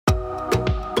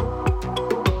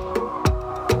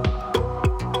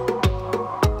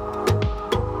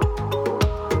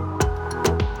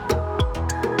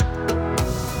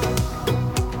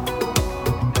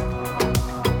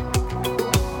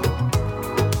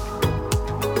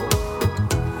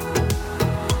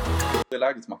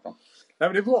läget, Mackan? Nej,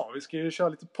 men det är bra. Vi ska ju köra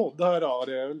lite podd här idag.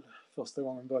 Det är väl första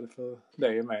gången både för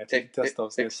dig och mig till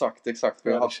testavsnitt. Exakt.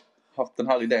 Vi har haft den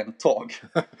här idén ett tag.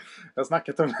 Jag har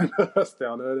snackat om den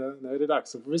första. Nu är det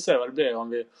dags. Så får vi se vad det blir om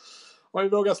vi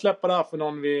vågar släppa det här för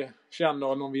någon vi känner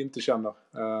och någon vi inte känner.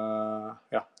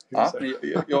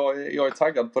 Jag är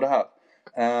taggad på det här.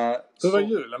 Hur var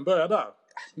julen? Börjar där.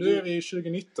 Nu är vi i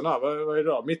 2019 här. Vad är det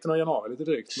då? Mitten av januari, lite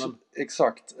drygt. Men...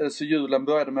 Exakt. Så julen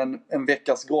började med en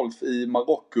veckas golf i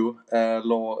Marocko.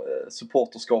 La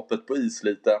supporterskapet på is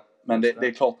lite. Men det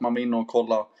är klart man var inne och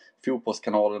kollar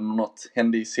fotbollskanalen och något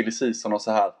hände i silly season och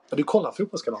så här. Ja, du kollar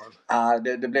fotbollskanalen?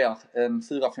 Det blir en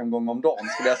 4-5 gånger om dagen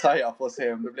skulle jag säga. För att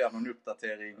se om det blir någon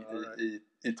uppdatering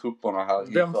i trupperna här.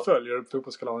 Vem följer du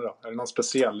fotbollskanalen då? Är det någon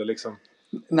speciell liksom?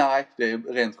 Nej, det är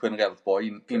rent generellt bara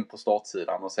in på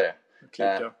startsidan och se.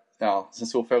 Sen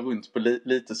så får jag runt på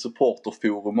lite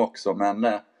supporterforum också. Men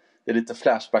det är lite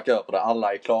flashback över det.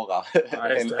 Alla är klara.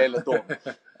 Enligt dem.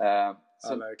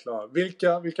 Alla är klara.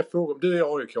 Vilka forum? Du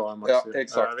är AIK, Max. Ja,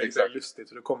 exakt. Det är lustigt.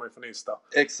 Du kommer ju från Ystad.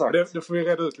 Exakt. Det får vi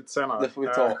reda ut lite senare. Det får vi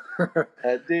ta.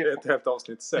 Det är ett helt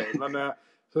avsnitt i sig. Men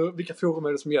vilka forum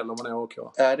är det som gäller om man är AIK?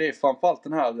 Det är framförallt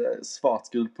den här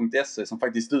svartgul.se som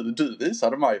faktiskt du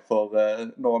visade mig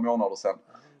för några månader sedan.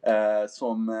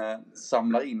 Som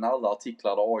samlar in alla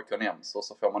artiklar där AIK nämns och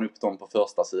så får man upp dem på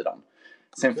första sidan.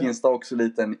 Sen finns det också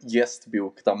lite en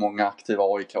gästbok där många aktiva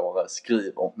AIK-are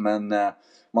skriver. Men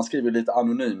man skriver lite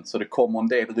anonymt så det kommer en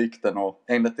del rykten och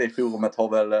enligt det forumet har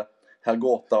väl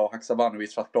Hergota och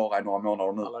Haksabanovic varit klara i några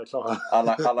månader nu. Alla är klara.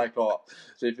 Alla är klara.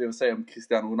 Så vi får se om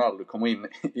Cristiano Ronaldo kommer in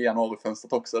i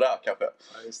januarifönstret också där kanske.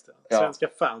 Ja, just det. Ja. Svenska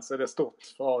fans, är det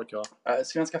stort för AIK?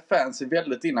 Svenska fans är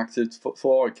väldigt inaktivt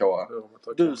för AIK.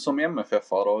 Du som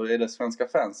MFF-are då, är det svenska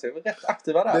fans är rätt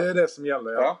aktiva där? Det är det som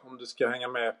gäller, ja. Om du ska hänga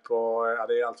med på,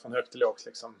 det är allt från högt till lågt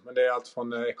liksom. Men det är allt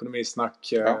från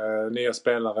ekonomisnack, nya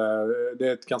spelare. Det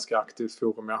är ett ganska aktivt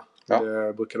forum, ja.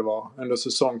 Det brukar det vara. Ändå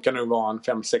säsong kan nog vara en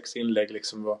 5-6 inlägg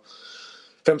liksom.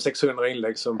 500-600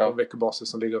 inlägg som på veckobasis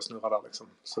som ligger och snurrar där liksom.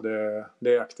 Så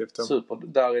det är aktivt. Ja. Super.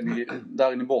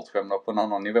 Där är ni bortskämda på en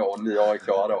annan nivå än ni AIK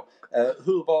då.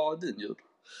 Hur var din jul?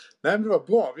 Nej, men det var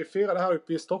bra. Vi firade här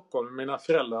uppe i Stockholm. Mina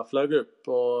föräldrar flög upp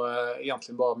och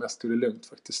egentligen bara mest tog det lugnt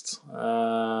faktiskt.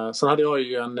 Sen hade jag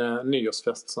ju en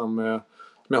nyårsfest som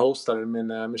jag hostade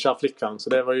med min kära flickvän. Så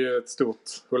det var ju ett stort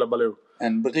hullabaloo.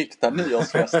 En beryktad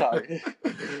nyårsfest här.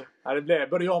 Ja, det blev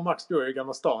både jag och Max då i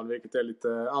Gamla stan, vilket är lite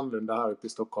annorlunda här uppe i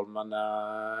Stockholm. Men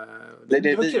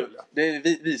det var kul. Ja. Det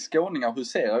är vi skåningar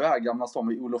huserar ju här i Gamla stan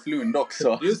vid Olof Lund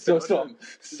också. Just det, du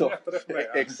berättade för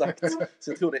mig. Exakt.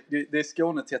 Så jag tror det är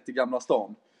Skånetätt i Gamla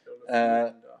stan.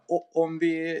 Och om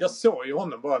vi... Jag såg ju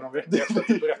honom bara någon vecka efter att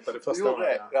du berättade första gången.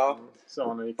 Ja.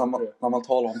 Så när man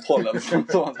talar om trollen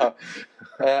och sånt här.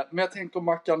 Men jag tänker,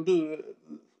 Mackan,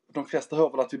 de flesta hör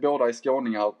väl att vi båda är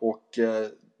skåningar och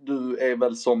du är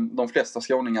väl som de flesta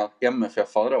skåningar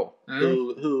MFF-are då.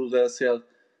 Hur ser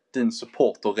din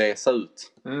supporterresa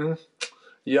ut?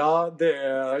 Ja,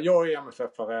 jag är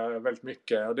MFF-are väldigt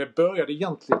mycket. Och det började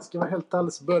egentligen, ska jag vara helt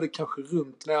ärlig, så började det kanske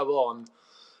runt när jag var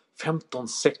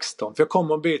 15-16. För jag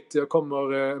kommer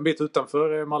en bit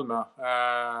utanför Malmö.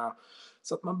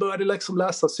 Så att man började liksom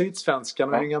läsa Sydsvenskan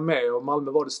och hänga med. Och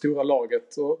Malmö var det stora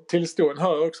laget. Och till historien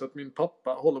hör jag också att min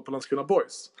pappa håller på Landskrona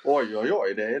Boys. Oj,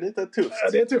 det är lite tufft. Ja,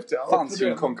 det är tufft, ja. Fanns ju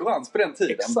en konkurrens på den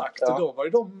tiden. Exakt, och då var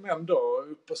ju de ändå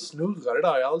uppe och snurrade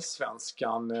där i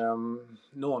Allsvenskan.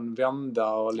 Någon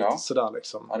vända och lite sådär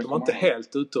liksom. De var inte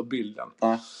helt ute ur bilden.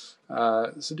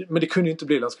 Men det kunde ju inte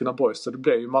bli Landskrona Boys. Så det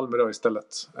blev ju Malmö då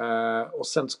istället. Och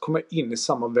sen så kom jag in i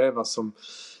samma veva som...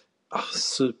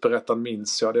 Superettan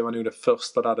minns jag. Det var nog det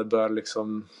första där det började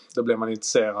liksom, då blev man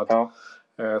intresserad.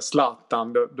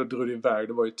 Zlatan, då drog det iväg.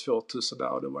 Det var ju 2000 där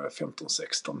och då var jag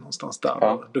 15-16 någonstans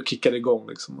där. Då kickade det igång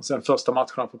liksom. Och sen första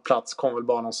matcherna på plats kom väl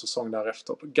bara någon säsong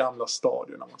därefter på Gamla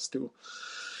stadion när man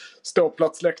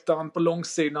ståplatsläktaren på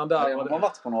långsidan där. Det har man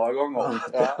varit på några gånger.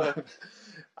 Det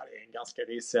är en ganska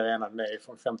risig arena. Nej,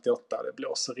 från 58. Det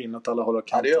blåser in åt alla håll och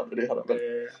kanter. Ja, det gör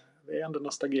det. Det är ändå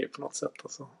nostalgi på något sätt.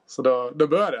 Alltså. Så då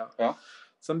började jag. Ja.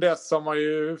 Sen dess har man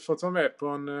ju fått vara med på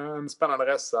en spännande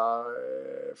resa.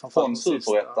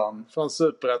 Från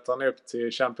Superettan upp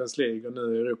till Champions League och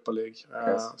nu Europa League.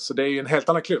 Så det är ju en helt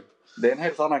annan klubb. Det är en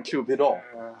helt annan klubb idag.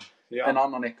 En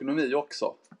annan ekonomi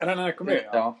också. En annan ekonomi,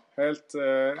 ja. Helt,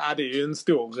 det är ju en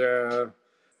stor...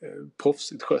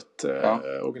 proffsigt skött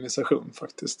organisation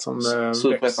faktiskt.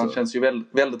 Superettan känns ju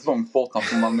väldigt långt borta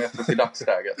från Malmö FF i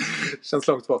dagsläget. Känns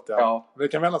långt bort, ja. Det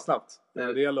kan vända snabbt.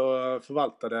 Det gäller att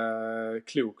förvalta det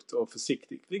klokt och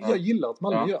försiktigt. Jag gillar att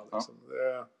Malmö gör. Liksom.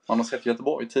 Man har sett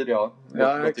Göteborg tidigare.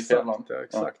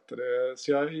 Exakt.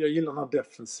 Så jag gillar den här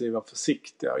defensiva,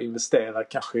 försiktiga. Investera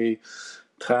kanske i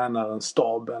tränaren,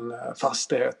 staben,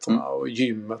 fastigheterna och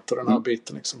gymmet och den här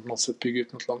biten. Liksom, på något sätt bygga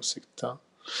ut något långsiktigt. Ja.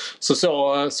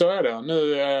 Så är det.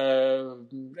 Nu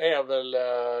är jag väl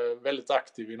väldigt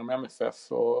aktiv inom MFF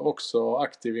och också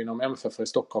aktiv inom MFF i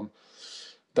Stockholm.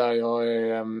 Där jag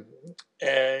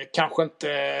är kanske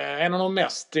inte en av de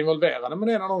mest involverade, men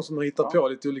en av de som har hittat på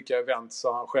lite olika events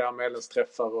och arrangerar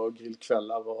medlemsträffar och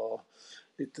grillkvällar och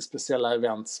lite speciella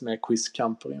events med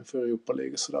quizkamper inför Europa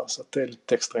League och sådär. Så att det är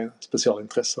lite extra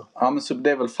specialintresse. Ja, men så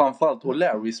det är väl framförallt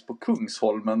O'Larrys på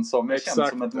Kungsholmen som är känt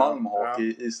som ett Malmöhak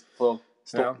för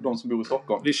de som bor i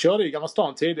Stockholm. Vi körde i Gamla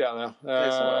stan tidigare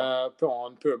på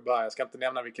en pub här. Jag ska inte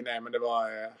nämna vilken det är, men det var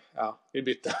vi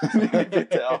bytte.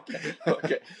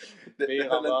 Okej. Det är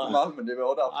väl inte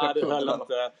Malmö-nivå där. Ja, det höll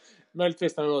inte.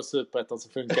 Möjligtvis när vi var i Superettan så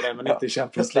funkar det, men inte i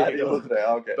Champions League. Då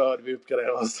började vi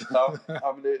uppgradera oss. Ja,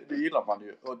 men det gillar man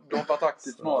ju. Och de har varit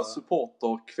aktivt på några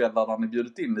supporterkvällar där ni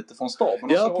bjudit in lite från staben.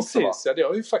 Ja, precis. Ja, det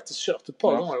har vi faktiskt kört ett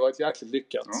par gånger. Det har varit jäkligt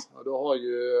lyckat. Ja. Och då har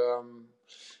ju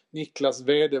Niklas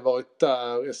VD varit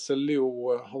där,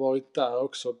 SLO har varit där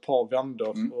också ett par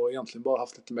vändor och egentligen bara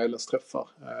haft lite medlemsträffar.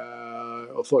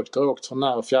 Och folk har åkt från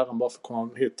nära och fjärran bara för att komma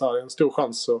hit här. Det är en stor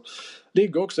chans. Och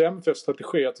ligger också i MFFs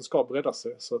strategi att de ska bredda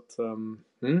sig. Så att,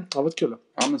 det har varit kul.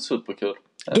 Ja, men superkul.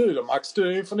 Du då Max, du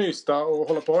är ju från Ystad och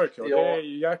håller på AIK. Det är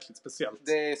ju jäkligt speciellt.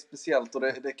 Det är speciellt och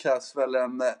det krävs väl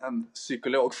en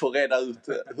psykolog för att reda ut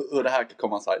hur det här kan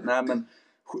komma sig. Nej, men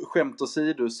skämt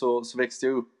åsido så växte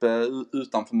jag upp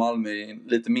utanför Malmö i en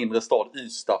lite mindre stad,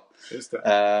 Ystad. Just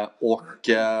det. Och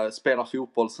spelar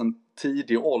fotboll sedan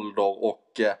tidig ålder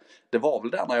och det var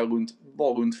väl där när jag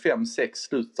var runt 5-6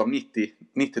 slutet av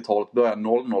 90-talet, början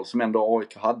 00 som ändå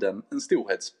AIK hade en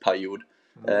storhetsperiod.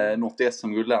 Något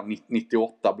SM-guld där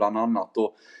 98 bland annat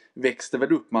och växte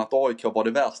väl upp med att AIK var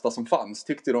det värsta som fanns,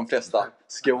 tyckte de flesta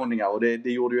skåningar, och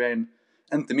det gjorde ju en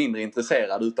inte mindre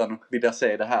intresserad utan vill jag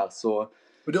se det här så.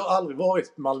 Men du har aldrig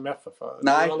varit Malmö FF?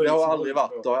 Nej, det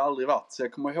har aldrig varit. Så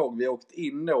jag kommer ihåg, vi har åkt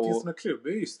in då. Finns det någon klubb i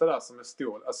Ystad där som är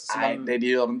stor? Alltså, nej, det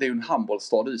är ju en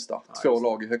handbollsstad Ystad. 2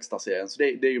 lag i högsta serien. Så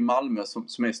det är ju Malmö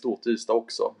som är stort Ystad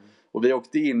också. Och vi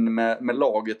åkte in med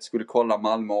laget, skulle kolla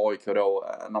Malmö och AIK då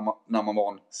när man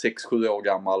var 6-7 år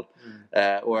gammal.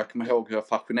 Och jag kommer ihåg hur jag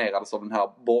fascinerades av den här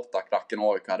bortaklacken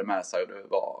AIK hade med sig. Och det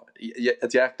var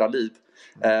ett jäkla liv.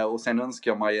 Och sen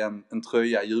önskade jag mig en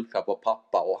tröja i julklapp av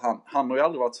pappa. Och han har ju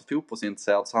aldrig varit så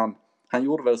fotbollsintresserad så han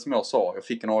gjorde väl som jag sa. Jag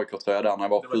fick en AIK-tröja där när jag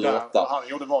var 7-8. Han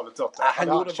gjorde valet åt dig.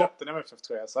 Han köpte en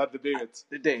MFF-tröja så hade det blivit.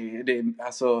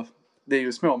 Det är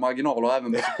ju små marginaler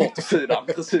även på supportersidan,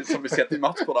 precis som vi sett i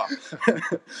matcherna.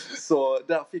 Så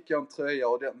där fick jag en tröja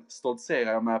och den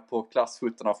stoltserar jag med på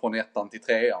klassfotterna från 1:an till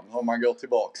 3:an om man går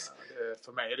tillbaks.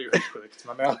 För mig är det ju helt sjukt.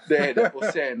 Men det är det. Och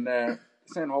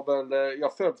sen har väl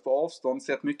jag följt på avstånd,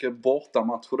 sett mycket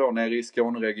bortamatcher då nere i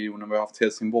Skåneregionen. Vi har haft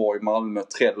Helsingborg, Malmö,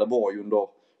 Trelleborg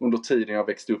under tiden jag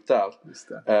växte upp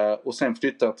där. Och sen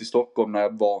flyttade jag till Stockholm när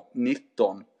jag var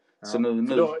 19. Ja. Så nu...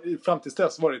 Då, fram till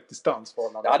dess var det ett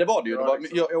distansförhållande. Ja, det var det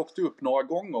ju. Jag åkte upp några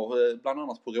gånger, bland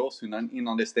annat på Råsunda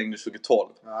innan det stängde 2012.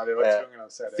 Ja, det var jag tvungen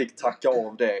att säga det. Fick tacka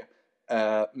av det.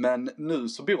 Men nu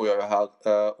så bor jag ju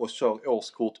här och kör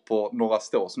årskort på Norra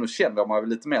Stå. Så nu känner jag mig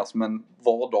lite mer som en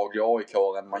vardaglig AIK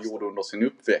än man gjorde under sin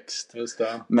uppväxt. Just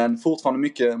det. Men fortfarande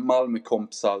mycket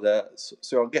Malmö-kompisar.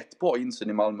 Så jag har rätt bra insyn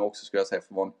i Malmö också, skulle jag säga,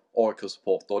 för att vara en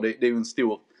AIK-supporter. Och det är ju en stor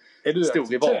rival. Är du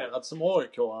accepterad som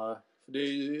AIK? Det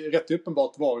är ju rätt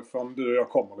uppenbart varifrån du och jag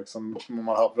kommer, liksom, om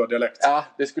man hör på dialekt. Ja,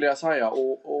 det skulle jag säga.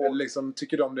 Och liksom,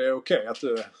 tycker de det är okej att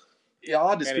du...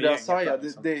 Ja, det skulle jag säga.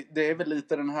 Liksom. Det är väl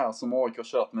lite den här som AIK har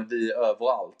kört med vi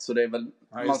överallt. Så det är väl,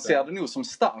 man ser det nog som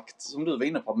starkt, som du var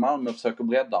inne på, att Malmö försöker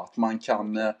bredda. Att man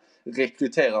kan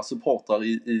rekrytera supportrar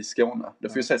i Skåne. Det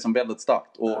får ju ses som väldigt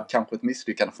starkt. Och kanske ett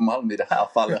misslyckande för Malmö i det här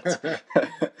fallet.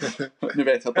 Nu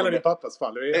vet jag att eller din pappas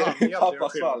fall.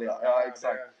 Pappas fall, ja,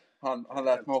 exakt. Han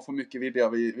lät mig ha för mycket vilja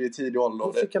vid tidig ålder.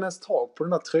 Hur fick han ens tag på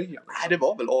den där tröjan? Nej, det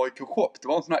var väl AIK Shop. Det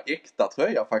var en sån här äkta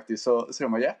tröja faktiskt. Så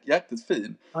den var jäkligt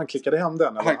fin. Han klickade hem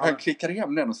den? Eller? Han klickade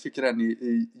hem den och så fick jag den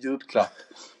i julklapp.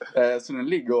 Så den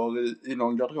ligger i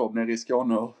någon garderob nere i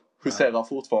Skåne och huserar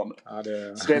fortfarande. Ja,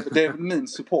 Så det är min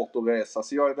supporterresa.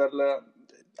 Så jag är väl...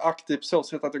 aktiv på så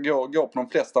sätt att jag går på de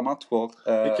flesta matcher.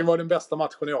 Vilken var den bästa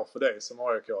matchen i år för dig som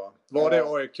AIK? Var det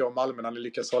AIK och Malmö när ni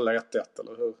lyckades hålla 1-1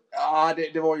 eller hur? Ja,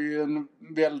 det var ju en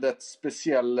väldigt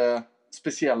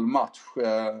speciell match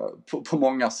på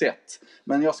många sätt.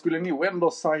 Men jag skulle nog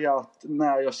ändå säga att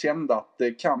när jag kände att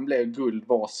det kan bli guld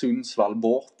var Sundsvall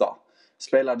borta.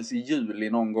 Spelades i juli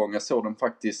någon gång. Jag såg den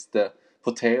faktiskt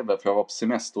på tv för jag var på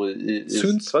semester i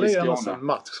Sundsvall är alltså en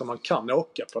match som man kan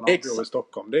åka på när man bor i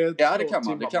Stockholm. Det kan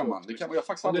man. Det kan man. Jag har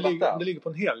faktiskt aldrig varit där. Om det ligger på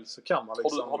en helg så kan man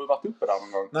liksom... Har du varit uppe där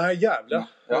någon gång? Nej, jävlar.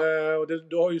 Ja. Och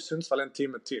då har ju Sundsvall en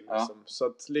timme till. Liksom. Så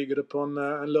att ligger du på en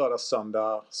lördag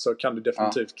söndag så kan du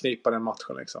definitivt knipa den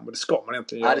matchen. Liksom. Och det ska man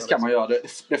egentligen göra. Nej, det ska man göra.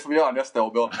 Det får vi göra nästa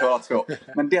år båda två.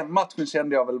 Men den matchen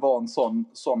kände jag väl var en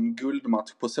sån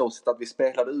guldmatch på så sätt att vi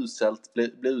spelade uselt, blev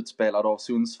utspelade av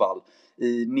Sundsvall.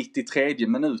 I 93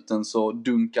 minuten så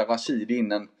dunkar Rashid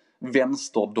in en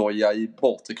vänsterdoja i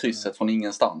bortre krysset från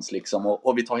ingenstans liksom.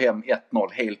 Och vi tar hem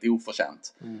 1-0 helt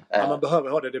oförtjänt. Ja, man behöver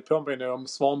ha det. Det påminner om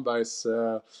Svanbergs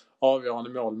avgörande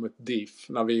mål mot DIF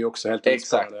när vi också helt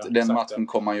exakt, den matchen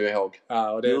kommer man ju ihåg.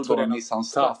 Ja, och det gjorde de missade en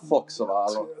straff också, va?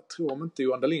 Jag tror om inte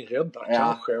Johan Dahlin räddar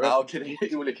kanske. Ja, okej,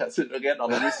 det är olika sidor. Räddar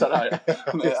de missade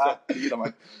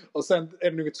där. Och sen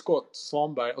är det nog ett skott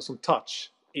Svanberg och som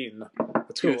touch in.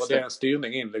 Jag tror det är en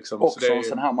styrning in liksom. Också en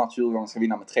sån här match Djurgården ska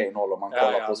vinna med 3-0 om man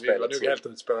kollar på spelet. Vi var nog helt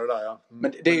utspelade där,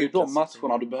 Men det är ju de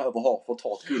matcherna du behöver ha för att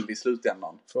ta ett guld i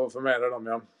slutändan. För att förmedla dem,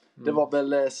 ja. Det var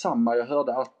väl samma, jag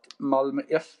hörde att Malmö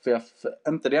FF,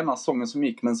 inte denna säsongen som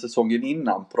gick men säsongen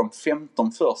innan, på de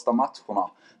 15 första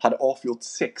matcherna hade avgjort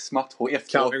 6 matcher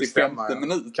efter 85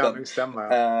 minuten. Kan det stämma,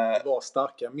 ja. Det var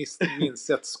starka. Minst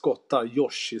ett skott där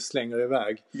Yoshi slänger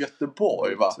iväg.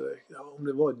 Göteborg, va? Ja, om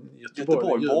det var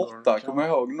Göteborg borta, kommer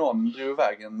jag ihåg någon drog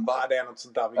iväg en... Ja, det är något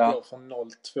sånt där. Vi går från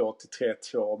 0-2 till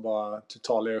 3-2 och bara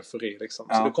total eufori liksom.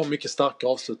 Så det kom mycket starka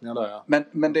avslutningar där, ja.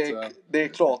 Men det är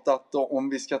klart att om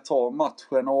vi ska ta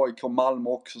matchen AIK och Malmö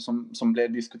också som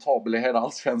blev diskutabel i hela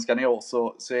allsvenskan i år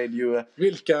så är det ju...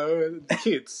 Vilka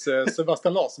kids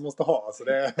Sebastian Larsson måste ha. Alltså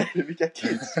det... Vilka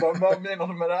kids? Vad menar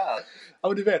du med det här? Ja,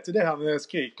 men du vet ju det han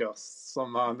skriker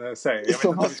som han säger. Jag vet inte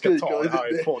om vi ska ta det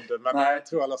här i podden. Men jag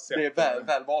tror alla sett det är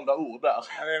väl valda ord där.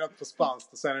 Det är något på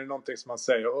spanskt och sen är det någonting som han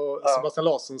säger. Och Sebastian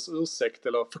Larssons ursäkt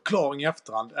eller förklaring i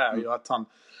efterhand är ju att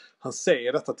han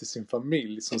säger detta till sin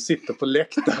familj som sitter på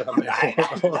läktaren. Nej,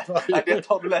 det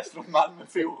har du läst från Malmö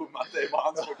Forum att det är bara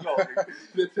hans förklaring.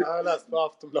 Jag har läst på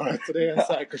Aftonbladet och det är en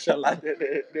säker källa.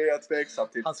 Det är jag tveksam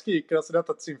till. Han skriker alltså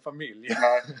detta till sin familj.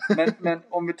 Nej, men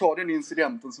om vi tar den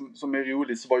incidenten som är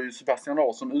rolig så var ju Sebastian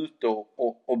Larsson ute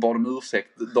och bad om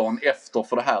ursäkt dagen efter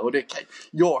för det här. Och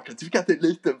jag tycker att det är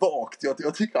lite vagt.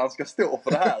 Jag tycker han ska stå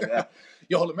för det här.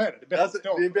 Jag håller med dig. Det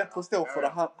är bättre att stå för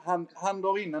det. Han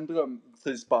drar in en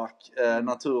drömfrispark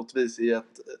naturligtvis i ett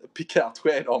pikat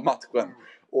skede av matchen.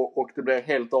 Och det blir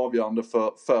helt avgörande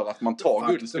för att man tar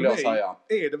guld, skulle jag säga.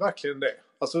 Är det verkligen det?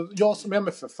 Alltså jag som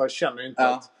MFF känner ju inte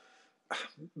att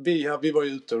vi var ju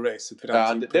ute och racet vid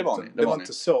den tidpunkten. Det var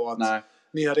inte så att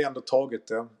ni hade ändå tagit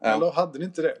det. Eller hade ni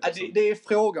inte det? Liksom? Det är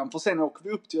frågan. För sen åker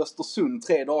vi upp till Östersund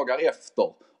 3 dagar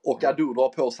efter. Och Adu drar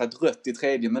på sig ett rött i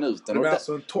 3:e minuten. Det är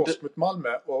alltså en torsk mot Malmö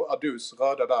och Adus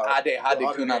röda där. Ja, det hade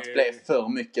kunnat bli för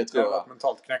mycket, tror jag. Det hade varit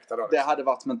mentalt knäckta då. Det hade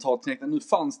varit mentalt knäckta. Nu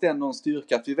fanns det ändå en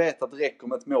styrka att vi vet att det räcker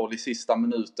med ett mål i sista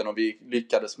minuten och vi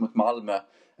lyckades mot Malmö.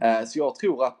 Så jag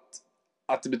tror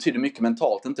att det betyder mycket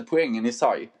mentalt, inte poängen i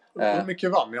sig. Hur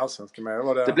mycket vann ni allsvenskan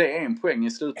med? Det blev 1 poäng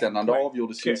i slutändan. Det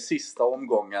avgjordes i sista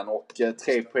omgången och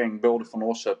 3 poäng både för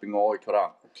Norrköping och AIK där.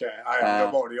 Okej,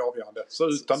 då var det ju avgörande. Så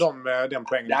utan den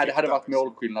poängen... Ja, det hade varit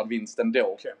målskillnad vinst ändå.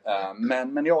 Okay.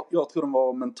 Men jag tror den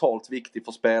var mentalt viktig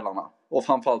för spelarna. Och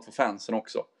framförallt för fansen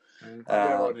också.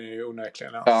 Det var det ju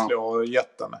onekligen. Slå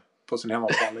jätten på sin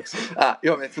hemmaplan liksom.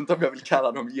 Jag vet inte om jag vill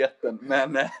kalla dem jätten.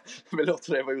 Men vi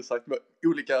låter det vara osagt med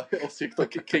olika åsikter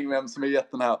kring vem som är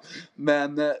jätten här.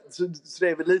 Men så det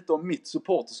är väl lite om mitt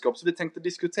supporterskap. Så vi tänkte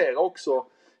diskutera också...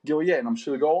 Gå igenom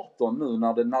 2018 nu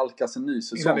när det nalkas en ny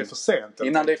säsong. Innan det är för sent.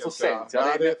 Innan det är för sent.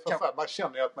 Ja, det är för man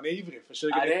känner ju att man är ivrig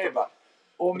för 2019.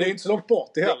 Det är inte så långt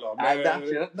bort det heller.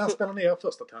 När spelar ni er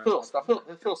första träningsmatch?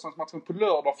 Förstamatchen på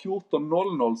lördag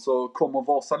 14.00 så kommer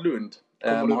Vasalund.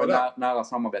 Nära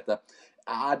samarbete.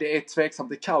 Det är tveksamt.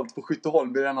 Det är kallt på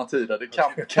Skytteholm vid denna tiden.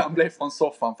 Det kan bli från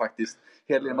soffan faktiskt.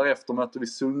 Helgen därefter möter vi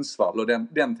Sundsvall. Och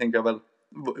den tänker jag väl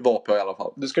var på i alla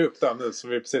fall. Du ska upp där nu som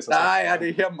vi precis har sagt. Nej, det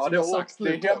är hemma det också. Det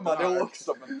är hemma det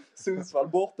också. Men Sundsvall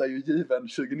borta är ju given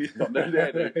 2019. Det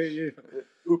är det.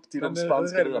 Upp till de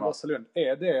spanska ligarna.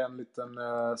 Är det en liten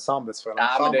samarbetsförening?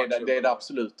 Ja, men det är det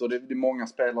absolut. Och det är många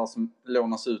spelare som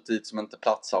lånas ut dit som inte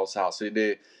platsar och så här. Så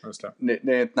det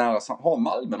är ett nära... Har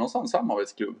Malmö någonstans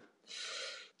samarbetsklubb?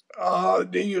 Ja,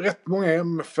 det är ju rätt många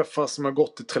MFF som har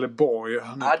gått till Trelleborg.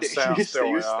 Just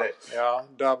det. Ja,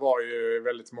 där var ju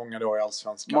väldigt många då i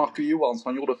Allsvenskan. Marco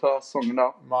Johansson gjorde försäsongen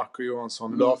där. Marco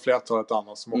Johansson, det har flertalet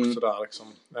andra som också där liksom.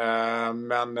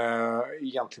 Men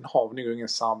egentligen har vi nog ingen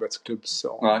samarbetsklubb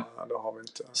så. Nej. Det har vi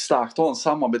inte. Starkt att ha en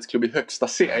samarbetsklubb i högsta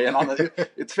serien. Han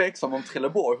är tveksam om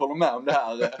Trelleborg håller med om det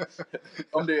här.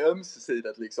 Om det är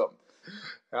ömsesidigt liksom.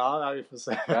 Ja, vi får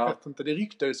se. Ja. Jag vet inte. Det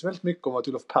ryktades väldigt mycket om att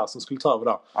Olof Persson skulle ta över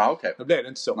där. Okay. Nu blev det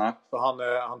inte så. Nej. För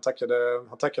han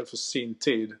tackade för sin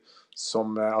tid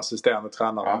som assisterande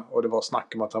tränare. Och det var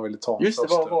snack om att han ville ta en första. Just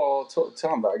det, var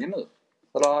han vägen nu?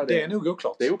 Eller det är nog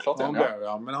oklart. Det är oklart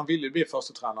men han ville bli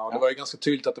första tränare. Och det var ju ganska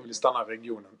tydligt att han ville stanna i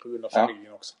regionen på grund av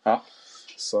familjen också. Ja.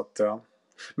 Så att,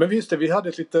 men visst det, vi hade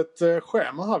ett litet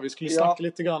schema här. Vi skulle snacka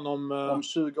lite grann om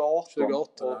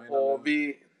 2018. Och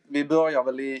vi börjar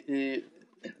väl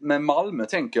med Malmö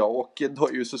tänker jag. Och då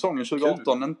är ju säsongen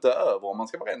 2018 inte över om man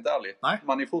ska vara rent ärlig. Nej.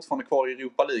 Man är fortfarande kvar i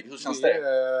Europa League. Hur känns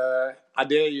det?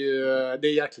 Det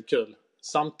är jäkligt kul.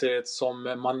 Samtidigt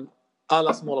som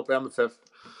alla som håller på MFF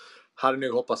hade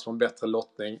nog hoppats på en bättre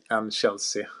lottning än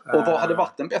Chelsea. Och vad hade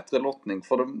varit en bättre lottning?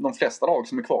 För de flesta lag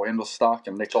som är kvar är ändå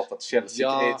starka. Men det är klart att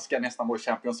Chelsea ska nästan vara i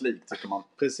Champions League tycker man.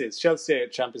 Precis. Chelsea är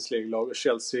ett Champions League-lag. Och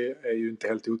Chelsea är ju inte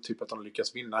helt otippat att de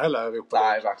lyckas vinna hela Europa.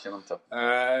 Nej, verkligen inte.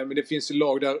 Men det finns ju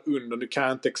lag där under. Det kan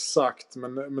jag inte exakt.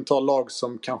 Men ta lag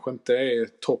som kanske inte är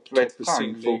topp i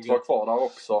sin liga. Frankfurt var kvar där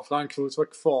också. Frankfurt var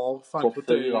kvar. Topp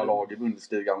 4-lag i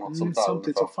Bundesliga. Något sånt där.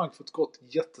 Samtidigt har Frankfurt gått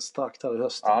jättestarkt här i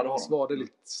hösten. Ja, det var det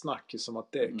lite snack som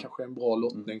att det kanske är en bra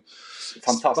lottning.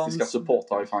 Fantastiska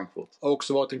supportrar i Frankfurt. Har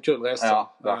också varit en kul resa.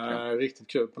 Ja, riktigt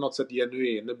kul. På något sätt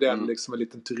genuin. Det blev liksom en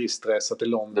liten turistresa till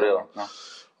London. Ja.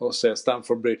 Och se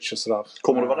Stamford Bridge och sådär.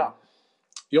 Kommer du vara där?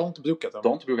 Jag har inte bokat den. Du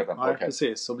har inte bokat den? Nej, okay.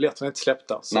 Precis. Och biljetterna är inte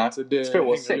släppta. Så nej, det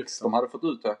 2,6. De hade fått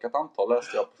utökat antal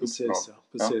läste jag på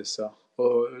Precis.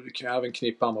 Och du kan ju även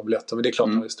knippa andra biljetter. Men det är klart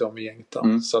när vi står med gänget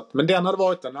där. Så att, men den hade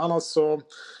varit den. Annars så...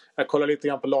 Jag kollar lite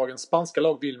grann på lagen. Spanska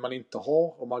lag vill man inte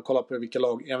ha. Om man kollar på vilka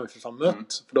lag MFF har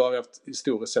mött. För då har vi haft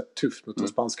historiskt sett tufft mot de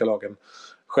spanska lagen.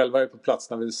 Själva är jag på plats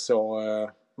när vi såg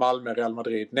Malmö, Real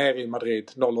Madrid. Nere i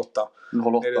Madrid 08. Det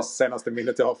är det senaste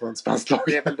minnet jag har från en spansk lag.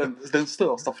 Det är väl den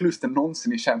största förlusten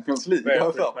någonsin i Champions League.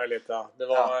 Det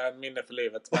var en minne för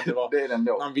livet. Men det var, det är den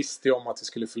då. Man visste ju om att vi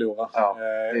skulle förlora. Ja,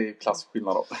 det är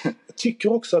klasskillnader. Jag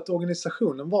tycker också att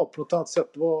organisationen var på något annat sätt.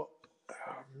 Det var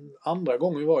andra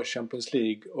gången vi var i Champions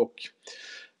League och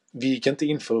vi gick inte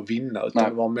in för att vinna utan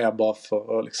det var mer bara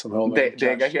för att liksom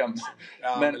dega hem.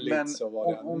 Ja, men så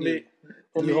var det.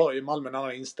 Nu har ju Malmö en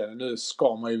annan inställning. Nu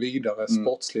ska man ju vidare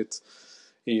sportsligt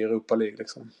i Europa League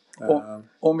liksom.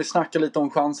 Om vi snackar lite om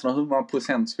chanserna, hur många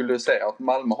procent skulle du säga att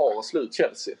Malmö har att slut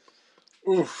Chelsea?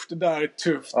 Det där är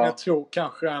tufft. Men jag tror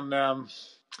kanske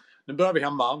nu börjar vi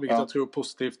hemma, vilket jag tror är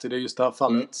positivt i just det här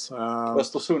fallet.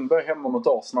 Östersund började hemma mot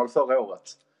Arsenal förra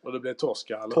året. Och det blev torsk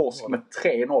med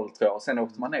 3-0 tror jag. Sen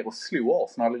åkte man ner och slog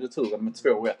Arsenal i returen med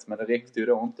 2-1. Men det räckte ju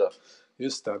då inte.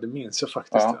 Just det minns jag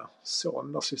faktiskt. Så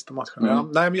den där sista matchen.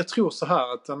 Nej, men jag tror så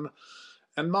här att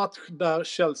en match där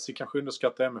Chelsea kanske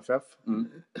underskattar MFF.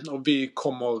 Och vi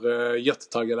kommer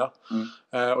jättetaggade.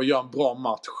 Och gör en bra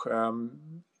match.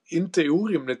 Inte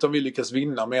orimligt om vi lyckas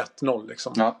vinna med 1-0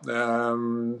 liksom.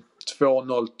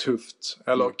 2-0 tufft.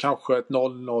 Eller kanske ett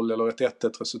 0-0 eller ett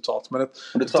 1-1 resultat. Men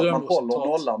du tror att man håller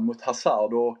nollan mot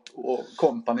Hazard och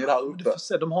kompani där uppe? Du får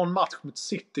se, de har en match mot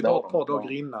City bara ett par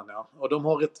dagar innan. Ja. Och de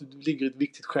har ligger ett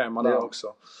viktigt schema där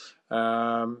också.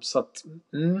 Så att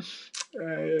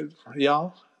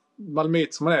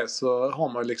Malmöit som man är så har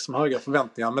man liksom höga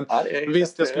förväntningar. Men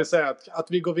visst, jag skulle säga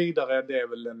att vi går vidare, det är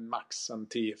väl en max en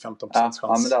 10-15% chans.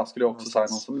 Ja, men där skulle jag också säga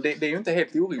något. Men det är ju inte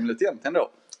helt orimligt egentligen då.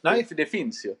 Nej, för det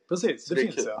finns ju. Precis, det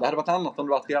finns det hade varit annat om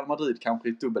det var Real Madrid kanske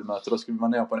i ett dubbelmöte. Då skulle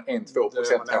man ner på en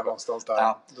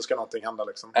 1-2%. Då ska någonting hända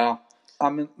liksom. Ja,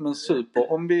 men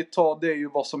super. Om vi tar det ju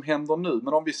vad som händer nu.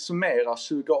 Men om vi summerar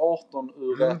 2018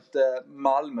 ur ett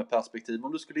Malmö-perspektiv.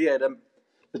 Om du skulle ge den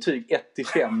betyg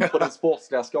 1-5 på den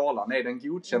sportsliga skalan. Är det en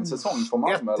godkänd säsong för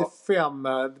Malmö?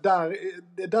 1-5,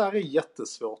 det där är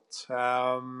jättesvårt.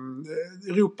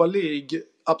 Europa League,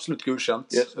 absolut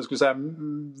godkänt. Yes. Jag skulle säga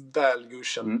väl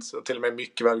godkänt. Till och med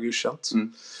mycket väl godkänt.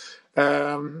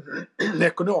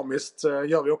 Ekonomiskt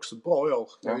gör vi också bra i år.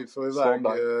 Vi får iväg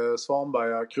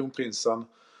Svanberg, kronprinsen.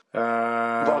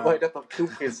 Vad är detta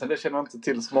kronprinsen? Det känner jag inte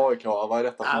till som AIK. Vad är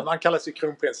detta? Man kallas ju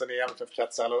kronprinsen i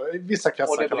MFF-kretsar. Eller i vissa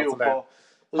kretsar. Och det beror på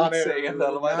utseende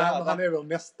eller vad är det här? Han är väl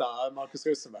nästa Marcus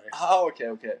Rosenberg.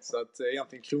 Okej. Så att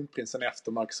egentligen kronprinsen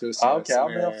efter Marcus Rosenberg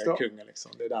som är kungen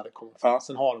liksom. Det är där det kommer från.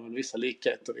 Sen har de väl vissa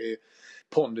likheter i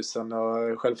pondusen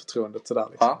och självförtroendet sådär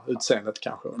liksom. Utseendet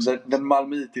kanske också. Den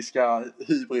malmöitiska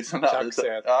hybrisen där.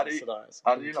 Kaxighet, det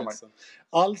gillar man.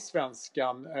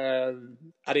 Allsvenskan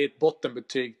är det ett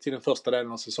bottenbetyg till den första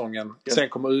delen av säsongen. Sen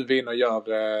kommer UV in och gör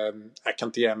jag kan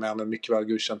inte ge mer än mycket väl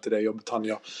godkänt till det jobbet han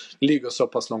gör. Ligger så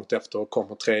pass långt efter och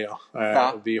kommer 3.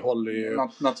 Vi håller ju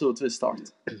naturligtvis starkt.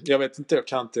 Jag vet inte, jag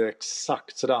kan inte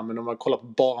exakt sådär, men om man kollar på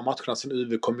bara matcherna sen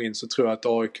UV kom in så tror jag att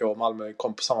AIK och Malmö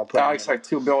kom på samma poäng. Ja, exakt.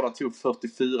 Tror båda tog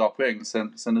 44 poäng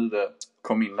sen UV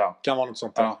kom in där. Kan vara något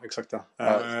sånt där, exakt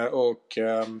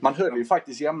man höll ju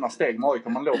faktiskt jämna steg med AIK.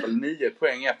 Man låg väl 9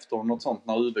 poäng efter något sånt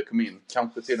när UV kom in.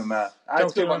 Kanske till och med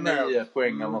jag tror det var 9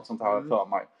 poäng eller något sånt här för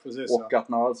mig. Precis, och att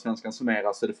när allsvenskan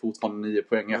summeras så är det fortfarande 9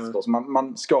 poäng efter. Så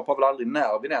man skapar väl aldrig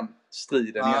nerv i den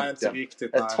striden egentligen.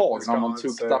 Riktigt, ett tag när man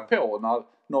tuktar på när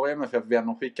några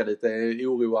MFF-vänner skickar lite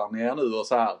oroar ner nu och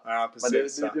så här. Ja,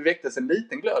 precis, men det väcktes en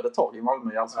liten glöd ett tag i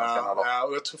Malmö i allsvenskan. Ja,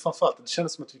 och jag tror framförallt att det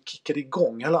kändes som att vi kickade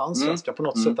igång hela allsvenskan på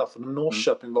något sätt där. För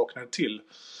Norrköping vaknade till.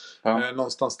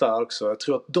 Någonstans där också. Jag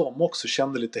tror att de också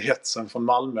kände lite hetsen från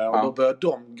Malmö. Och då började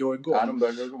de gå igång.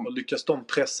 Och lyckas de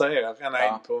pressa er ända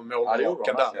in på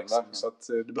målrakan där. Liksom. Så att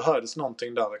det behövdes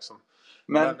någonting där liksom.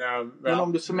 Men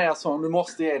om du summerar så, om du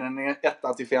måste ge den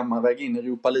 1-5 väg in i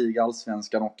Europa League,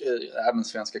 allsvenskan och även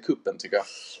Svenska cupen tycker jag.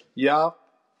 Ja,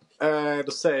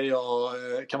 då säger jag,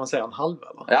 kan man säga en halv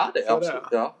eller? Ja, det är absolut.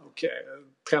 Ja. Okej,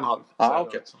 3,5. Ja,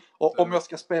 okej. Och om jag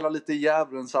ska spela lite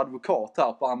djävulens advokat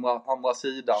här på andra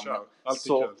sidan.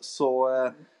 Så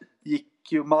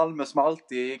gick ju Malmö som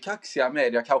alltid kaxiga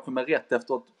media, kanske med rätt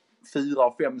efter att 4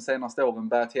 av 5 senaste åren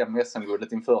bärt hem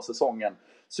SM-guldet inför säsongen.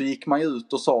 Så gick man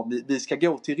ut och sa vi ska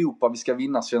gå till Europa, vi ska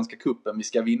vinna Svenska cupen, vi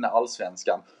ska vinna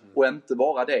allsvenskan. Och inte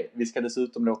bara det, vi ska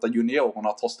dessutom låta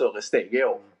juniorerna ta större steg i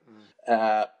år.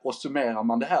 Och summerar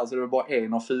man det här så är det bara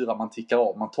 1 av 4 man tickar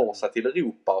av. Man tar sig till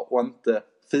Europa och inte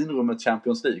finrummet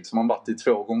Champions League som man varit i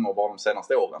 2 gånger bara de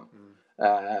senaste åren.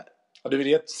 Du vill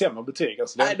ge ett sämre betyg?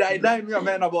 Alltså nej, men jag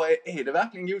menar bara, är det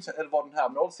verkligen godkänt? Eller var den här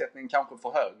målsättningen kanske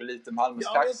för hög? Lite Malmös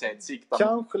kaxighet, sikta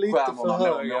kanske lite för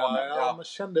hög. Ja, man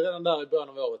kände redan där i början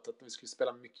av året att vi skulle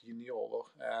spela mycket juniorer.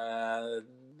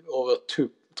 Och vår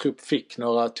trupp fick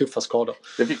några tuffa skador.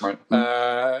 Det fick man ju.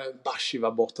 Bashi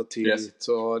var borta tidigt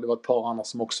och det var ett par andra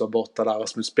som också var borta där.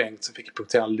 Rasmus Bengt som fick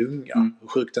punktera lunga.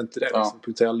 Sjukt inte det, liksom,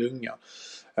 punktera lunga.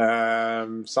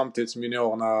 Samtidigt som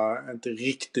juniorerna inte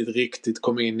riktigt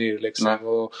kom in i det liksom.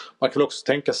 Och man kan också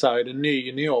tänka så här, är det ny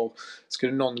junior, ska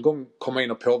du någon gång komma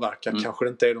in och påverka, kanske det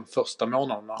inte är de första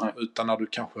månaderna utan när du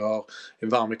kanske är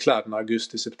varm i kläderna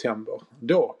augusti-september,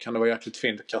 då kan det vara jäkligt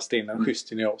fint att kasta in en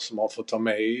schysst junior som har fått ta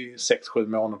med i 6-7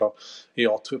 månader i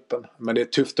A-truppen. Men det är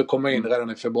tufft att komma in redan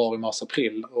i februari, mars,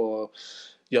 april och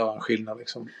göra en skillnad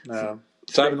liksom.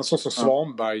 Så även en sån som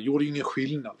Svanberg gjorde ingen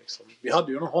skillnad liksom. Vi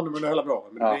hade ju honom under hela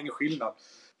våren, men det är ingen skillnad.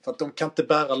 För att de kan inte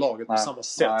bära laget på samma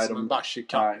sätt som en Bashi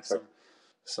kan. Liksom.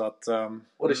 Så att,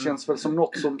 och det känns väl som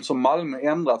något som Malmö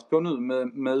ändrat på nu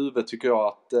med UV, tycker jag,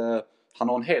 att han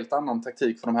har en helt annan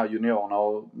taktik för de här juniorerna.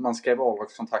 Och man skrev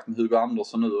avdragskontrakt med Hugo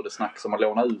Andersson nu och det snackas om att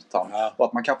låna ut han. Och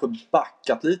att man kanske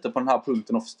backat lite på den här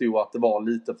punkten och förstod att det var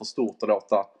lite för stort att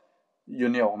låta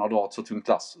juniorerna dra ett så tungt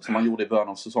klass som man gjorde i början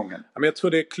av säsongen. Men jag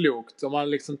tror det är klokt om man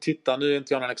liksom tittar, nu är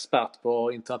inte jag någon expert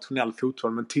på internationell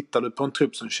fotboll, men tittar du på en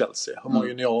trupp som Chelsea, hur många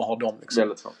juniorer har de liksom?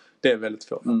 Väldigt få. Det är väldigt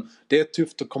få. Det är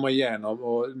tufft att komma igenom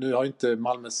och nu har inte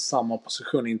Malmö samma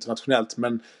position internationellt,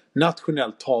 men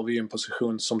nationellt har vi en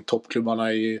position som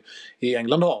toppklubbarna i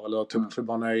England har, eller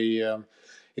toppklubbarna i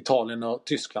Italien och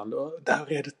Tyskland, och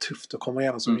där är det tufft att komma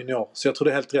igenom som junior. Så jag tror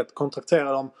det är helt rätt.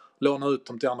 Kontraktera dem, låna ut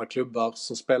dem till andra klubbar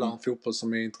som spelar en fotboll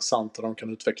som är intressant och de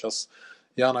kan utvecklas.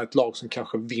 Gärna ett lag som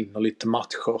kanske vinner lite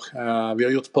matcher. Vi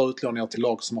har gjort ett par utlåningar till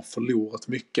lag som har förlorat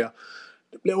mycket.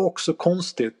 Det blir också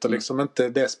konstigt och liksom inte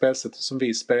det spelsättet som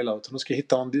vi spelar, utan de ska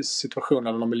hitta en situation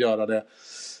eller någon miljö där det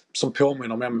som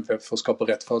påminner om MFF för att skapa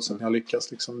rätt förutsättningar att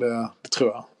lyckas. Liksom. Det tror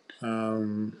jag.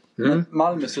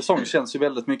 Malmös säsong känns ju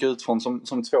väldigt mycket utifrån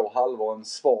som 2 halvår, en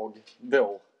svag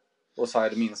vår. Och så är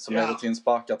det minst som leder till en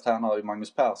sparkad tränare i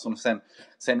Magnus Persson.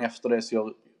 Sen efter det så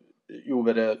gör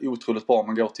Ove det otroligt bra om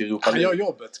man går till Europa League. Han gör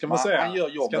jobbet, ska man säga. Han gör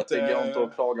jobbet, det går inte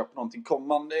att klaga på någonting.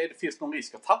 Det finns någon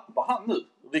risk att tappa han nu.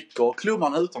 Rycker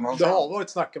klubbarna utomlands. Det har varit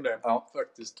snack om det,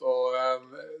 faktiskt. Och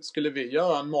skulle vi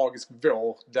göra en magisk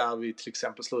vår där vi till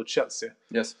exempel slår ut Chelsea.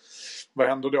 Yes. Vad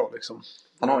händer då liksom?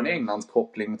 Han har en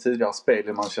Englandskoppling med tidigare spel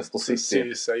i Manchester City.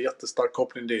 Precis, en jättestark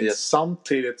koppling dit. Yes.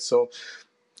 Samtidigt så,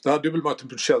 det här dubbelmöten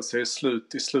på Chelsea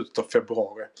är i slutet av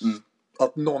februari.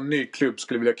 att någon ny klubb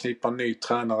skulle vilja knipa en ny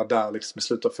tränare där liksom i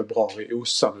slutet av februari.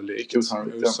 Osannolikt.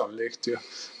 Ja.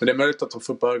 Men det är möjligt att de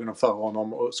får upp ögonen för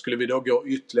honom. Och skulle vi då gå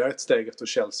ytterligare ett steg efter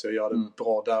Chelsea och göra det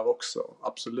bra där också?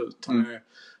 Absolut.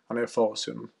 Han är för oss.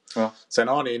 Ja. Sen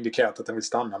har han indikerat att han vill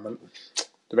stanna, men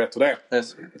du vet hur det är.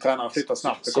 Yes. Tränaren flyttar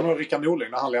snabbt. Det kommer ihåg Rickard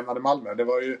Norling när han lämnade Malmö. Det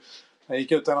var ju... Han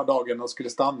gick ut ena dagen och skulle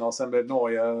stanna och sen blev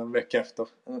Norge en vecka efter.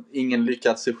 Ingen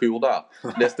lyckad sejour där.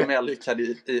 Desto mer lyckad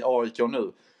i AIK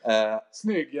nu.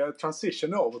 Snygg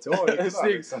transition över till AIK.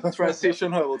 Snygg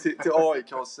transition över till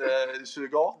AIKs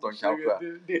 2018 kanske.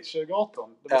 Ditt 2018?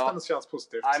 Det måste ändå kännas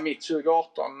positivt. Nej, mitt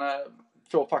 2018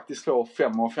 får faktiskt få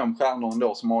 5 av 5 stjärnor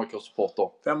ändå som AIK-supporter.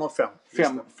 5 av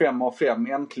 5. 5 av 5.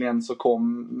 Äntligen så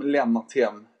kom Lennart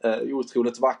hem.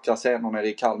 Otroligt vackra scener nere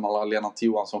i Kalmar. Lennart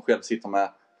Johansson själv sitter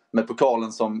med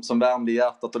pokalen som värmde i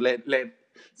hjärtat och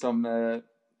som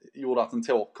gjorde att en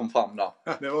tår kom fram där.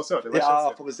 Ja, det var så. Det var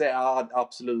ja, får vi säga. Ja,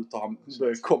 absolut. Och han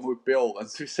började komma upp i åren.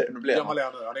 Så vi ser nu blev han.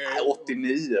 Han är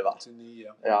 89 va? 89.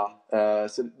 Ja,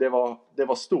 så det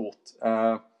var stort.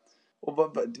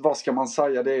 Och vad ska man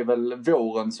säga? Det är väl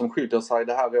våren som skiljer sig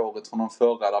det här året från de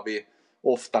förra där vi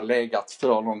ofta legat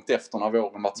för långt efter när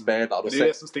våren varit spelad. Det är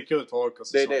det som sticker ut för AIK.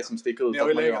 Det är det som sticker ut. Ni har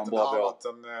ju legat en bra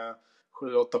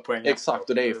 7-8 poäng. Exakt,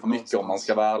 och det är för mycket om man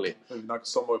ska vara ärlig. När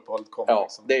sommaruppehållet kommer. Ja,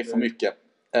 liksom. Det är för mycket.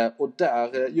 Och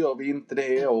där gör vi inte det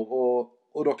i år.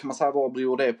 Och då kan man säga, vad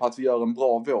beror det på att vi gör en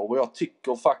bra vår? Och jag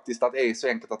tycker faktiskt att det är så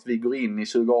enkelt att vi går in i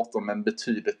 2018 med en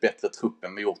betydligt bättre trupp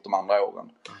än vi gjort de andra åren.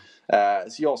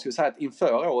 Så jag skulle säga att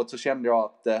inför året så kände jag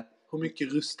att... Hur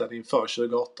mycket rustade inför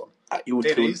 2018?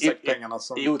 Är det Isak-pengarna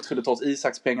som... Otroligt hårt.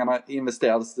 Isak-pengarna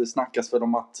investerades. Det snackas för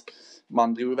dem att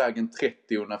man drog iväg en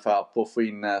 30 ungefär på att få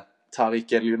in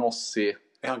Tariq Elionossi.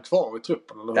 Är han kvar i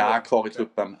truppen? Eller? Ja, kvar i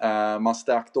truppen. Man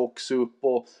stärkte också upp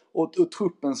och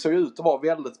truppen såg ut att vara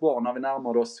väldigt bra när vi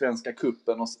närmade oss Svenska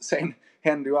cupen. Och sen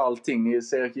hände ju allting.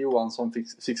 Erik Johansson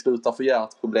fick sluta för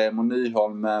hjärtproblem och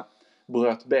Nyholm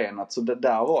bröt benet. Så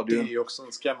där var det ju... Det är ju också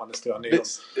en skrämmande historia.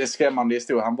 Det är skrämmande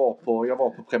historia. Jag var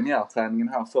på premiärträningen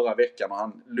här förra veckan och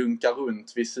han lunkar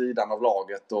runt vid sidan av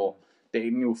laget och det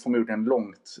är nog förmodligen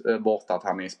långt borta att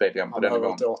han är i spelaren på den nivån.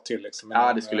 Han har ett år till liksom.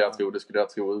 Ja, det skulle jag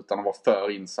tro utan att vara för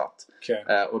insatt.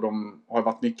 Okay. Och de har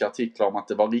varit mycket artiklar om att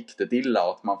det var riktigt illa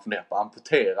och att man funderar på att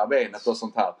amputera benet och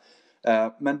sånt här.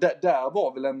 Men där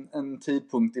var väl en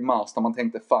tidpunkt i mars där man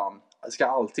tänkte, fan, ska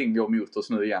allting gå mot oss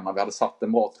nu igen när vi hade satt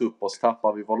en bra trupp och så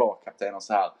tappar vi vår lagkapten och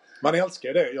så här. Man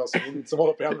älskar det. Jag som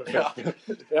håller på MFF.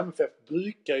 MFF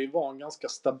brukar ju vara en ganska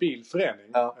stabil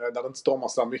förening. Där det inte stormar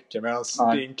så mycket. Medan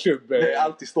din klubb det är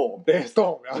alltid storm. Det är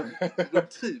storm, ja. De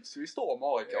trivs ju i storm,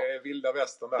 AIK. Det är vilda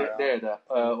västern där. Det är det.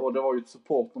 Och det var ju ett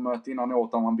supportermöte innan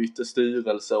åt där man bytte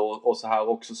styrelse och så här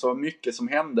också. Så mycket som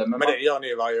hände. Men det gör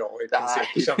ni varje år i princip.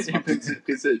 Det känns som att...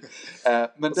 Precis.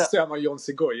 Men så ser man John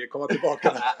Segoy komma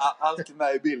tillbaka. Alltid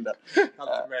med i bilden.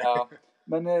 Alltid med.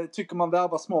 Men tycker man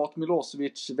värva smart,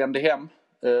 Milosevic vände hem.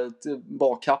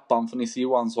 Bra kappan för Nisse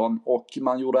Johansson. Och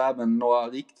man gjorde även några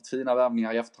riktigt fina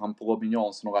värvningar i efterhand på Robin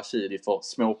Jansson och Rashidi för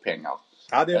småpengar.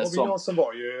 Ja, det Robin Jansson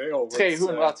var ju årets...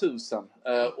 300 000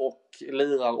 och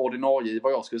lirar ordinarie,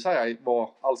 vad jag skulle säga var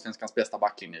allsvenskans bästa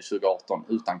backlinje 2018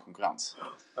 utan konkurrens.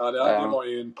 Ja, det var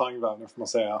ju en pangvärvning får man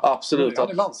säga. Absolut. Han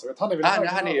är landslaget.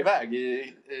 Han är iväg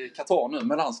i Qatar nu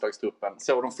med landslagstruppen.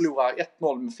 Så de förlorar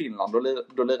 1-0 med Finland och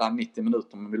då lirar han 90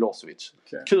 minuter med Milosevic.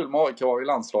 Okay. Kul med AIK i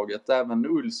landslaget. Även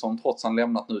Ulsson, trots han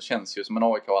lämnat nu, känns ju som en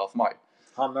AIK för mig.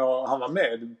 Han var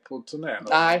med på turnén?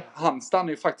 Nej, han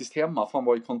stannade ju faktiskt hemma för han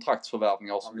var i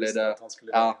kontraktsförvärvningar. Och så blev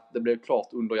det blev klart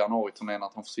under januari-turnén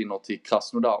att han försvinner till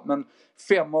Krasnodar. Men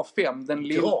 5 av 5,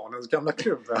 Granens gamla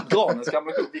klubb. Granens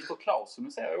gamla klubb. Viktor Claesson,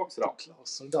 nu ser jag också där.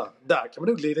 Claesson där kan man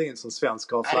nog glida in som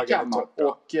svensk av flaggan.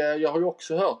 Och jag har ju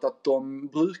också hört att de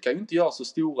brukar ju inte göra så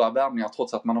stora värvningar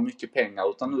trots att man har mycket pengar.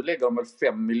 Utan nu lägger de väl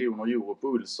 5 miljoner euro på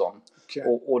Ulsson.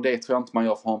 Okay. Och det tror jag inte man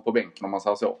gör för honom på bänken om man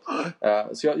säger så.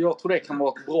 Så jag tror det kan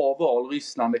vara ett bra val.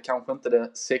 Ryssland är kanske inte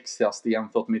det sexigaste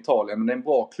jämfört med Italien. Men det är en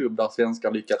bra klubb där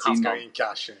svenskar lyckats innan.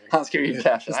 Han ska in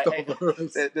cash.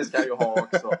 Det ska jag ju ha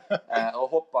också. Och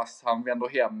hoppas han vänder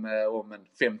hem om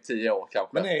 5-10 år kanske.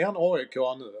 Men är han AIK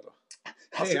nu eller?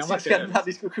 Alltså, ska den här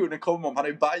diskussionen komma om han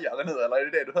är bajare nu eller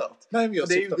är det du hört? Nej, men jag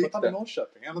syftar på att han är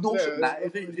Norrköping. Nej,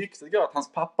 ryktet går att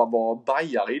hans pappa var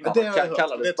bajare innan han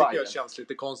kallades det tycker jag känns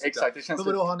lite konstigt. Exakt, det känns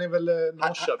men då han är väl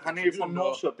Norrköping? Han är ju från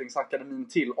Norrköpingsakademin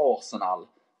till Arsenal.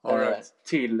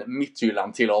 Till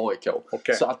Midtjylland till AIK.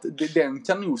 Okay. Så att den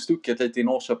kan nog stucket lite i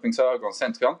Norrköpings ögon.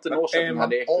 Sen tror jag inte Norrköping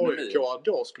hade ekonomi. AIK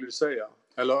då skulle du säga?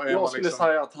 Eller jag skulle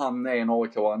säga att han är en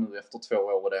AIK nu efter 2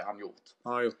 år och det han gjort.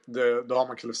 Ja, då har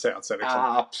man kvalificerat sig liksom.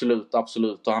 Ja,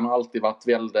 absolut. Och han har alltid varit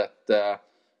väldigt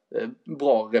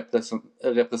bra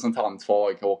representant för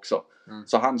AIK också.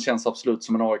 Så han känns absolut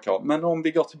som en AIK. Men om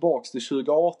vi går tillbaks till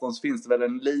 2018 så finns det väl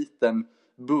en liten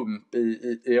bump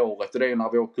i året. Och det är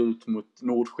när vi åker ut mot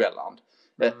Nordsjälland.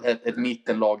 Ett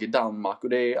mittenlag i Danmark. Och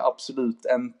det är absolut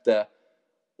inte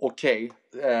okej,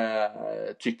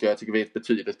 tycker jag. Jag tycker vi är ett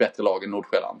betydligt bättre lag än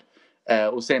Nordsjälland.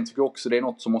 Och sen tycker jag också det är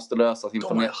något som måste lösas. De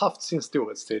har haft sin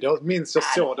storhetstid. Jag minns jag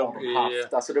såg dem i...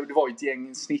 Alltså det var ju ett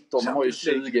gäng snitt. De har ju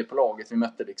 20 på laget vi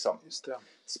mötte liksom. Just det.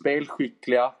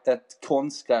 Spelskickliga, ett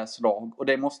konstgräslag. Och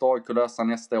det måste AIK lösa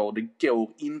nästa år. Det går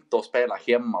inte att spela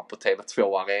hemma på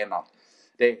TV2 Arena.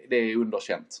 Det är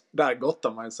underkänt. Där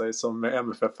gottar man sig som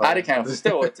MFF. Nej, det kan jag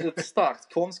förstå. Ett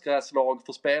starkt konstgräslag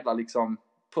får spela liksom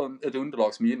på ett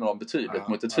underlag som gynnar dem betydligt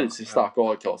mot ett fysiskt starkt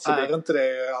AIK. Så är inte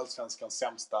det allsvenskans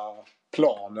sämsta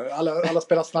plan? Alla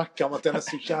spelare snackar om att den är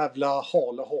så jävla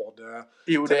hal och hård.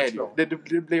 Jo, det är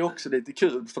det blir också lite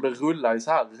kul för det rullar ju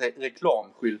så här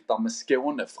reklamskyltar med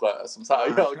Skånefrö som så här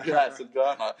gör gräset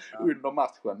gröna under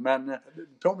matchen. Men det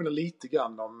påminner lite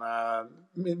grann om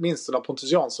minns du när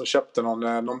Pontus Jansson köpte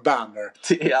någon banner?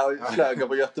 Ja, flög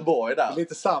över Göteborg där.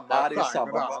 Lite samma. Ja, det är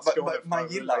samma. Man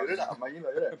gillar ju det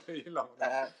där. Det gillar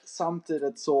man.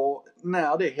 Samtidigt så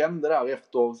när det hände där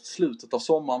efter slutet av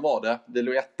sommaren var det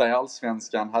låg etta i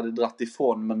Allsvenskan, hade dratt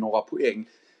ifrån med några poäng.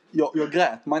 Jag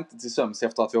grät mig inte till sömns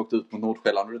efter att vi åkte ut mot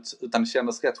Nordsjälland, utan det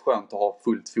kändes rätt skönt att ha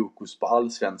fullt fokus på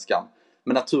Allsvenskan.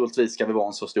 Men naturligtvis ska vi vara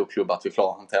en så stor klubb att vi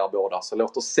klarar att hantera båda. Så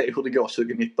låt oss se hur det går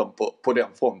 2019 på den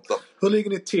fronten. Hur ligger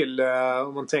ni till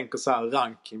om man tänker så här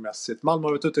rankingmässigt? Malmö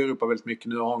har varit ute i Europa väldigt mycket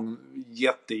nu och har en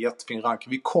jättefin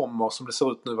ranking. Vi kommer som det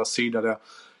ser ut nu vara sidade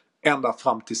ända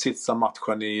fram till sista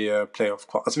matchen i playoff.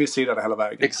 Alltså vi är sidade hela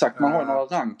vägen. Exakt, man har ju några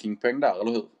rankingpoäng där,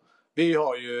 eller hur? Vi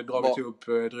har ju dragit upp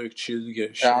drygt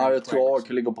 20 ja, jag tror att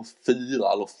vi ligger på 4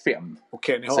 eller 5.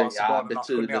 Okej, ni har alltså bara den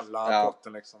nationella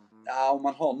potten liksom. Ja, om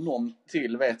man har någon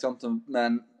till vet jag inte.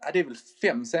 Men det är väl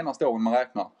 5 senaste åren man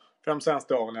räknar. 5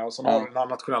 senaste åren, ja. Och så har du den här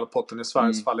nationella potten. I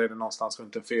Sveriges fall är det någonstans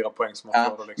runt 4 poäng som man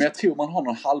får. Liksom. Men jag tror man har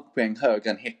någon halvpoäng högre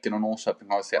än Häcken och Norrköping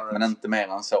har jag sett. Men inte mer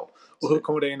än så. Och hur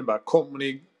kommer det innebära?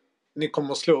 Ni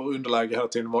kommer att slå underläge hela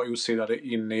tiden och vara osidade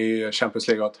in i Champions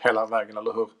League hela vägen,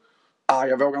 eller hur?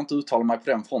 Jag vågar inte uttala mig på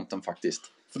den fronten faktiskt.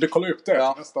 För du kollar upp det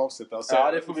i nästa avsnitt. Alltså,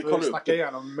 det får vi kolla upp. Snacka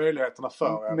igenom möjligheterna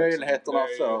för. Möjligheterna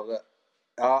för.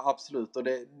 Ja, absolut. Och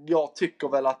jag tycker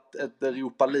väl att ett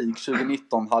Europa League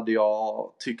 2019 hade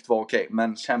jag tyckt var okej.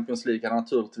 Men Champions League hade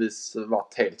naturligtvis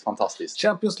varit helt fantastiskt.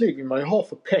 Champions League vill man ju ha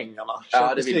för pengarna.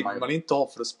 Champions League vill man inte ha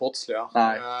för det sportsliga.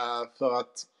 Nej. För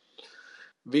att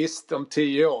visst, om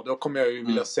 10 år då kommer jag ju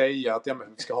vilja säga att vi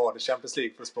ska ha det Champions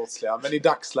League för det sportsliga. Men i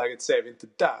dagsläget så är vi inte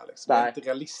där. Liksom. Det är inte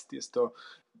realistiskt. Och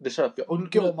det köper jag.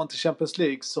 Och går man till Champions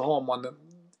League så har man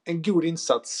en god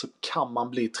insats så kan man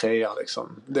bli 3:a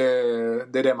liksom. Det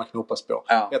är det man knoppas på.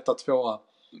 1-2.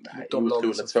 De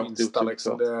lagen som finns där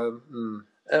liksom.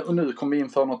 Och nu kommer vi in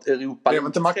för något Europa League 3. Det är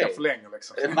inte Macka för länge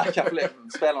liksom. Macka för länge.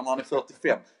 Spelar han är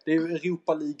 45. Det är ju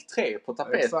Europa League 3 på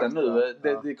tapeten. Exakt, nu.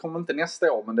 Det kommer inte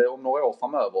nästa år, men det är om några år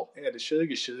framöver. Är det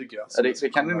 2020? Det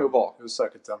kan det nog vara.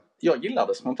 Säkert, ja. Jag gillar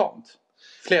det spontant.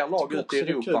 Fler lag ut i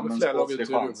Europa med en sportslig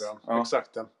chans. Exakt,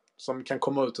 ja. Som kan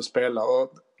komma ut och spela.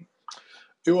 Och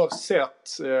oavsett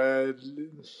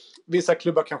vissa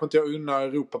klubbar kanske inte unnar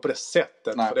Europa på det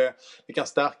sättet. För det kan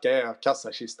stärka er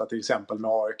kassakista till exempel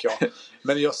med AIK.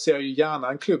 Men jag ser ju gärna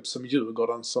en klubb som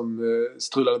Djurgården som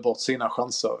strulade bort sina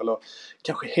chanser. Eller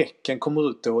kanske Häcken kommer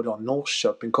ut då och då.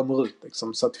 Norrköping kommer ut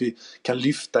liksom, så att vi kan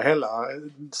lyfta hela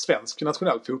svensk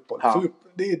nationell fotboll.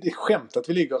 Det är skämt att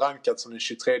vi ligger rankat som den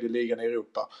 23 ligan i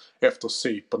Europa efter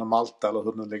Cypern och Malta eller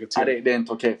hur det ligger till. Det är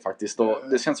inte okej faktiskt. Och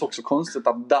det känns också konstigt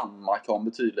att Danmark har en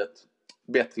betydligt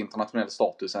bättre internationell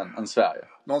status än Sverige.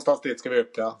 Någonstans dit ska vi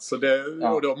upp, ja. Så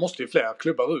och då måste ju fler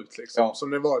klubbar ut liksom. Ja. Som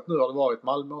det varit nu har det varit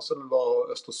Malmö och så det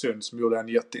var Östersund som gjorde en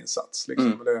jätteinsats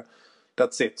liksom.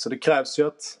 That's it. Så det krävs ju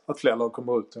att fler lag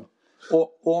kommer ut.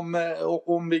 Ja. Och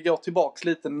om vi går tillbaks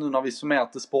lite nu när vi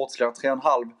summerat det sportsliga,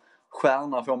 3,5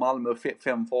 stjärna för Malmö,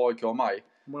 5 för AIK och mig.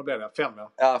 Hur många blev det? 5,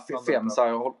 ja? Ja, 5. Så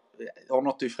jag har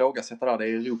något att ifrågasätta där. Det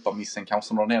är Europamissen kanske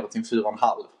som drar ner det till 4,5.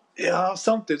 Ja,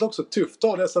 samtidigt också tufft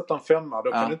att sätta en 5.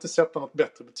 Då kan du inte sätta något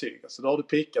bättre betyg. Alltså, då har du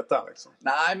pikat där liksom.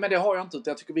 Nej, men det har jag inte.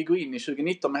 Jag tycker vi går in i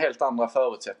 2019 med helt andra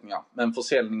förutsättningar. Med en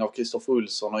försäljning av Kristoffer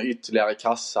Olsson och ytterligare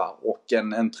kassa. Och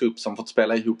en trupp som fått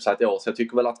spela ihop sig ett år. Så jag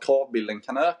tycker väl att kravbilden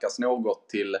kan ökas något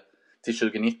till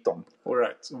 2019. All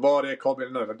right. Vad är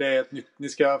kravbilden nu? Det är ett nytt. Ni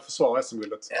ska försvara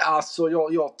SM-guldet. Alltså,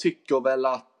 jag tycker väl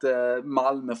att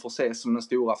Malmö får ses som den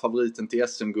stora favoriten till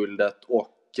SM-guldet.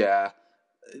 Och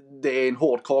det är en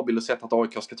hård kravbild att sätta att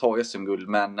AIK ska ta SM-guld.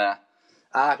 Men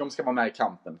de ska vara med i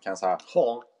kampen, kan jag säga.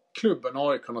 Har klubben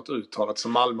AIK något uttalat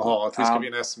som Malmö har att vi ska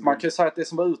vinna SM? Man kan ju säga att det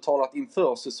som var uttalat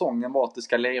inför säsongen var att det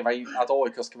ska leva in, att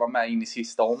AIK ska vara med in i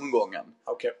sista omgången.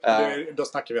 Okej, då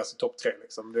snackar vi alltså topp 3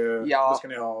 liksom. Då ska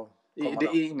ni ha...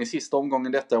 In i sista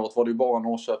omgången detta året var det ju bara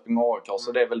Norrköping och AIK,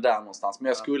 så det är väl där någonstans. Men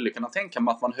jag skulle kunna tänka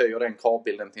mig att man höjer den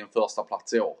kravbilden till en första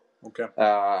plats i år. Okay.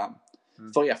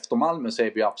 För efter Malmö så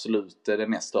är vi absolut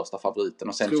den näst största favoriten.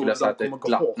 Och sen skulle jag säga att det är ett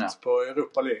glapp nu. På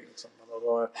Europa League liksom.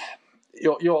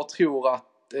 Jag tror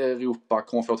att Europa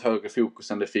kommer få ett högre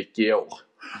fokus än det fick i år.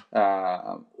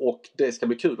 Och det ska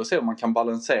bli kul att se om man kan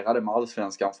balansera det med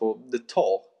allsvenskan, för det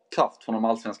tar kraft från de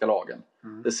allsvenska lagen.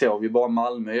 Det ser vi bara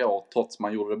Malmö i år. Trots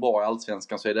man gjorde det bra i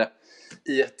allsvenskan så är det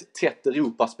i ett tätt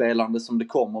Europaspelande som det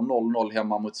kommer 0-0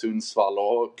 hemma mot Sundsvall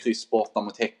och kryss borta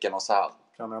mot Häcken och så här.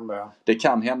 Kan hända, ja. Det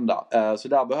kan hända. Så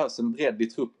där behövs en bredd i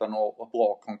truppen och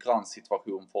bra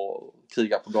konkurrenssituation för att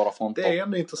kriga på båda fronter. Det är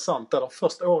ändå intressant. De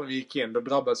första åren vi gick in, då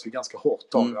drabbades vi ganska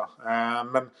hårt av det.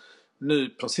 Men nu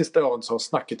på de sista åren så har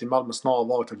snacket i Malmö snarare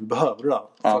varit att vi behöver det där.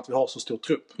 För att vi har så stor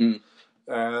trupp.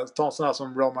 Ta en sån här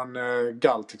som Roman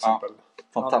Gall till exempel.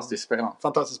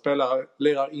 Fantastisk spelare.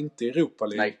 Lirar inte i Europa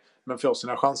League. Men får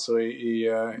sina chanser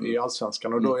i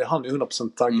Allsvenskan. Och då är han ju 100%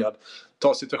 taggad.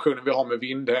 Ta situationen vi har med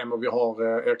Windhem och vi har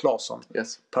Erik Larsson.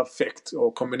 Yes. Perfekt.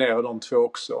 Och kombinera de två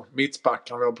också.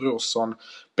 Mittbacken, vi har Brorsson,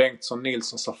 Bengtsson,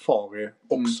 Nilsson, Safari.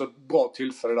 Också ett bra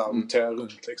tillfälle där att rotera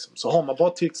runt liksom. Så har man bara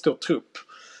till stor trupp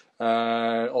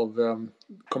av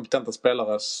kompetenta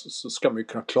spelare så ska man ju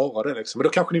kunna klara det liksom. Men då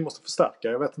kanske ni måste förstärka.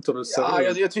 Jag vet inte om det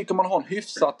ser ut. Jag tycker man har en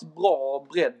hyfsat bra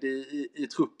bredd i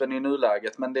truppen i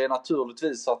nuläget. Men det är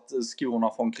naturligtvis att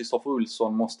skorna från Kristoffer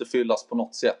Olsson måste fyllas på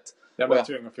något sätt. Den blir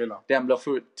tung att fylla. Den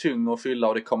blir tung att fylla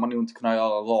och det kommer man nog inte kunna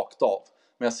göra rakt av.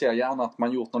 Men jag ser gärna att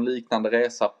man gjort någon liknande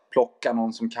resa. Plocka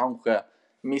någon som kanske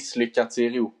misslyckats i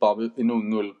Europa vid en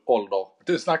ung ålder.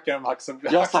 Du snackar om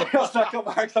Haksabanovic. Jag snackar om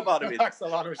Haksabanovic.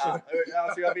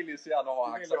 Alltså jag vill ju så gärna ha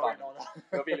Haksabanovic.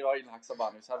 Jag vill ju ha in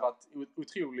Haksabanovic. Det hade varit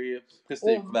otrolig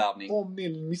prestigevärvning. Om ni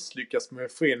misslyckas med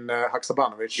att få in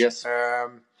Haksabanovic. Yes.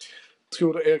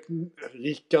 Tror du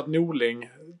Rickard Norling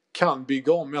kan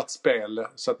bygga om ert spel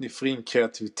så att ni får in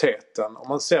kreativiteten? Om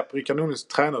man ser på Rickard Norlings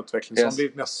tränarutveckling så har han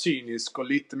blivit mer cynisk och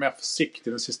lite mer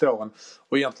försiktig de sista åren.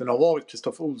 Och egentligen har varit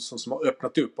Kristoffer Olsson som har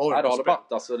öppnat upp det har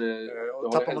varit alltså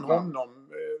och tappar man honom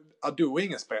Adu är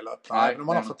ingen spelare. Men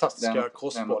man har fantastiska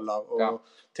crossbollar och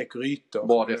täcker ytor.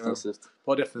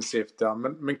 Bra defensivt. Ja.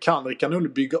 Men kan Rickard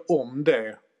Norling bygga om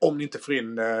det om ni inte får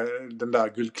in den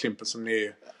där guldklimpen som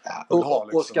ni vill ha.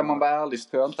 Liksom. Och ska man vara ärlig så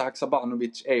tror jag inte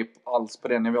Haksabanovic är alls på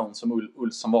den nivån som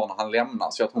Olsson var när han lämnar.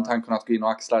 Så jag tror inte han kunnat gå in och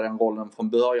axla den rollen från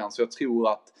början. Så jag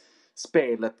tror att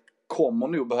spelet kommer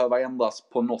nog behöva ändras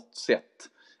på något sätt.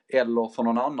 Eller för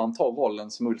någon annan ta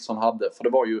rollen som Olsson hade. För det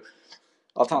var ju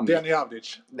att han... Deni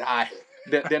Avdic. Nej,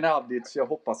 Deni Avdic. Jag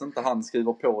hoppas inte han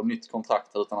skriver på nytt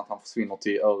kontrakt utan att han försvinner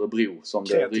till Örebro som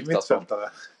det ryktas om.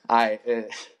 Nej,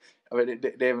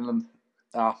 det är väl en...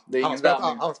 Ja, det är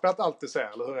han har spelat allt i sig,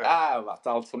 eller hur är det? Ja,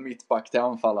 allt från mittback till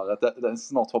anfallare.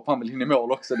 Snart hoppar han väl in i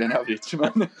mål också, den Avdic.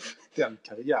 Men... Den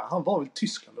karriär. Han var väl i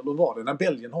Tyskland, eller var det? När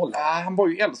Belgien håller? Ja, han var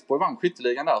ju i Elfsborg, vann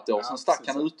skytteligan där ett år. Sen stack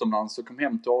han utomlands och kom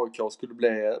hem till AIK och skulle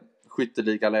bli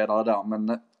skytteligaledare där. Men...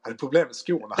 Han hade problem med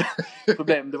skorna.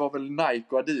 Det var väl Nike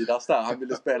och Adidas där han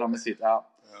ville spela med sitt.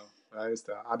 Ja, just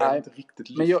det. Ja, det är inte riktigt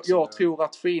lyft. Men jag tror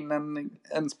att få in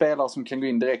en spelare som kan gå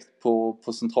in direkt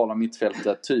på centrala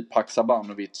mittfältet, typ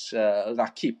Haksabanovic,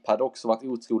 Rakip hade också varit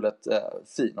otroligt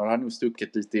fin. Och det hade nog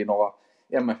stuckit lite i några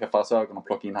MFF-ars ögon och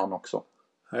plocka in han också.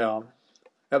 Ja.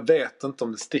 Jag vet inte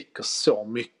om det sticker så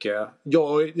mycket.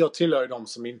 Jag tillhör ju de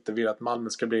som inte vill att Malmö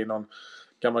ska bli någon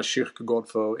gammal kyrkogård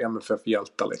för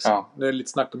MFF-hjältar liksom. Ja. Det är lite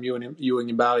snack om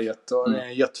Joing Berget och det är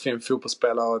en jättefin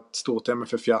fotbollsspelare, ett stort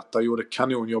MFF-hjärta, gjorde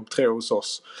kanonjobb 3 hos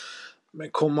oss. Men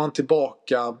kommer han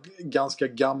tillbaka ganska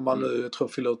gammal nu, jag tror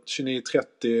fyller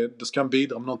 29-30, då ska han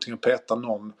bidra med någonting och peta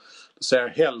någon. Då ser jag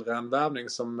hellre en värvning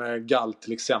som Gall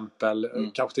till exempel,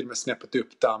 kanske till och med snäppet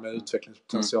upp där med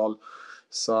utvecklingspotential.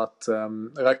 Så att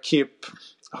Rakip,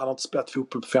 han har inte spelat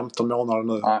fotboll på 15 månader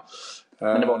nu. Nej.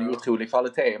 Men det var en otrolig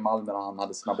kvalitet i Malmö när han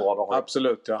hade sina bra dagar.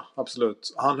 Absolut, ja.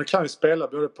 Absolut. Han kan ju spela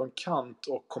både på en kant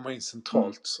och komma in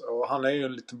centralt. Och han är ju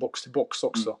en liten box-till-box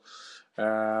också.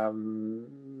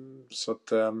 Så att,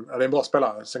 det är en bra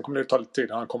spelare. Sen kommer det ta lite tid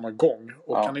när han kommer igång.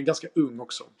 Och han är ganska ung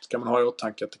också. Ska man ha i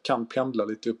åtanke att det kan pendla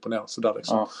lite upp och ner. Sådär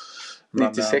liksom. Ja.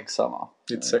 96 va?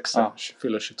 96,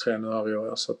 fyller 23 nu här i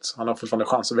år. Så att han har fortfarande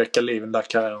chans att väcka liv i den där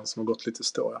karriären som har gått lite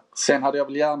stå. Ja. Sen hade jag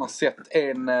väl gärna sett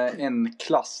en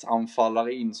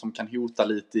klassanfallare in som kan hota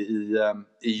lite i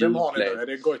Vem har ni nu? Är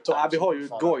det Goitom? Vi har ju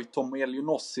Goitom och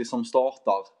Elionossi som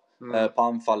startar. på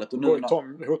anfallet. Och nu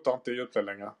Tom hotar inte djupled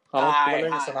längre. Han har inte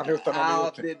länge sedan han hotade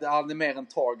någon i djupled. Han är mer en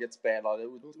targetspelare.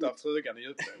 Hotar frugan i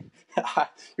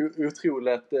djupled.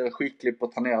 Otroligt skicklig på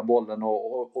att ta ner bollen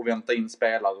och vänta in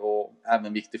spelare och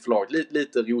även viktig för lag.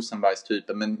 Lite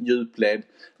Rosenbergs-typen, men djupled.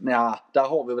 Där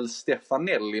har vi väl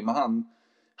Stefanelli, men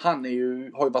han har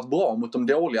ju varit bra mot de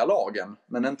dåliga lagen,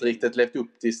 men inte riktigt levt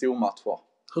upp till stormatcher.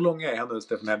 Hur lång är han nu,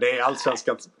 Stefan? Det är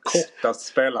allsvenskans kortaste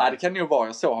spelare. Ja, det kan nog vara.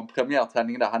 Jag såg han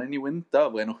premiärträningen där. Han är nog inte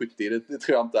över 1,70. Det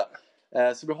tror jag inte.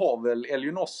 Så vi har väl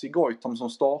Elionossi Goitom som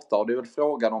startar. Och det är väl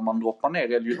frågan om man droppar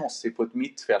ner Elionossi på ett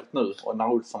mittfält nu och när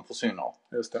Olsson försvinner.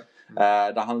 Just det.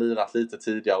 Där han lirat lite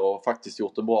tidigare och faktiskt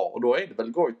gjort det bra. Och då är det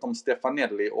väl Goitom,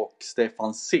 Stefanelli och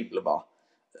Stefan Silva.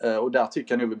 Och där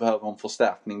tycker jag nu vi behöver en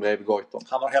förstärkning bredvid Goitom.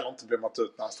 Han har heller inte blommat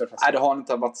ut när Stefan Silva. Nej, det har han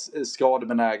inte varit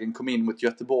skadebenägen. Kom in mot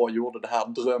Göteborg, gjorde det här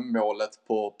drömmålet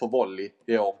på volley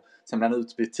i år. Sen blev han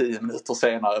utbytt 10 minuter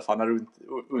senare för han hade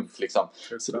ont liksom.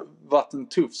 Så det har varit en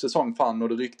tuff säsong för han och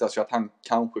det ryktas ju att han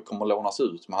kanske kommer lånas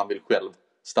ut. Men han vill själv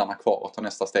stanna kvar och ta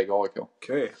nästa steg i AIK.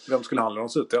 Okej. Vem skulle han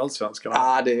lånas ut i Allsvenskan?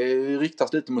 Det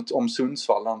ryktas lite om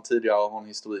Sundsvall. Han tidigare har en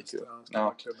historik.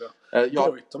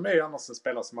 Goitom är ju annars en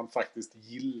spelare som man faktiskt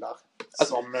gillar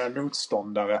som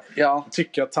motståndare. Jag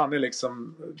tycker att han är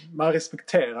liksom... Man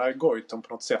respekterar Goitom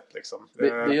på något sätt liksom.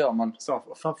 Det gör man. Så,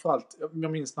 framförallt,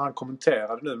 jag minns när han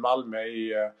kommenterade nu Malmö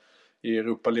i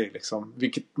Europa League liksom.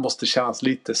 Vilket måste kännas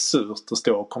lite surt att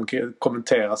stå och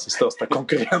kommentera sin största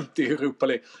konkurrent i Europa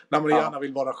League. När man gärna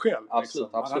vill vara själv. Absolut,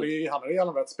 liksom. Han hade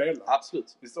gärna velat spela.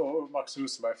 Absolut. Och Marcus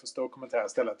Rosenberg får stå och kommentera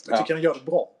istället. Jag tycker han gör det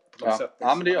bra på något sätt. Liksom.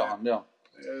 Ja, men det gör han.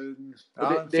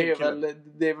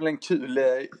 Det är väl en kul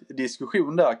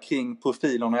diskussion där kring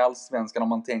profilerna i Allsvenskan om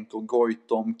man tänker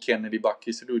Goitom, Kennedy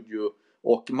Bakircioglu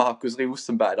och Marcus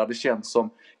Rosenberg, där det känns som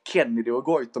Kennedy och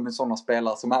Goitom är sådana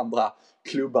spelare som andra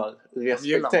klubbar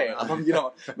respekterar. De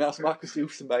gillar. Medan Marcus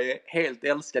Rosenberg är helt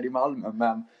älskad i Malmö,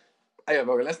 men jag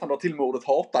vågar nästan dra till mordet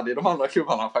hatad i de andra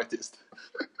klubbarna faktiskt.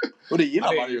 Och det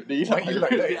gillar man ju. Det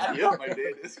gör man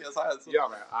ju. Det ska jag säga. Så. Ja,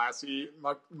 men alltså,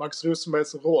 Marcus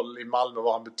Rosenbergs roll i Malmö,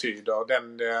 vad han betyder,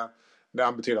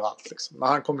 han betyder allt liksom. När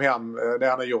han kom hem, det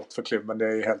han har gjort för klubben, det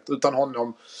är helt utan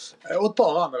honom. Och ett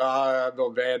par andra,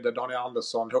 vår vd Daniel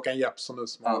Andersson, Håkan Jeppsson nu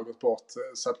som har gått bort.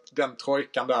 Så att den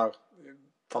trojkan där,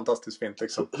 fantastiskt fint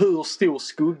liksom. Hur stor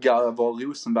skugga över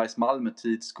Rosenbergs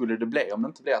Malmö-tid skulle det bli om det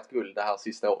inte blir ett guld det här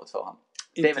sista året för han?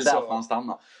 Det är väl därför han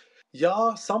stannar.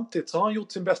 Ja, samtidigt så har han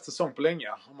gjort sin bästa säsong på länge.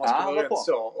 Om man ska vara rätt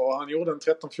så. Och han gjorde en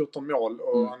 13-14 mål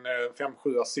och han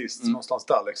 5-7 assist någonstans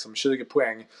där liksom. 20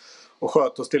 poäng. Och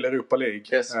sköt oss till Europa League.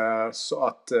 Yes. Så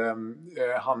att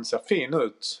han ser fin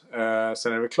ut.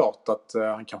 Sen är det väl klart att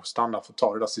han kanske stannar för att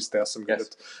ta det där sista SM-guldet.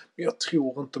 Yes. Men jag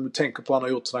tror inte, om du tänker på vad han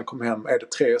har gjort sedan han kom hem. Är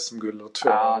det 3 SM-guld eller 2?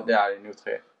 Ja, det är nog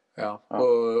 3. Ja.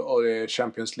 Och det är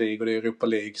Champions League och det är Europa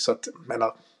League. Så att,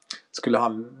 menar, skulle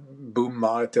han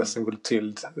bomma ett SM-guld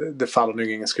till, det faller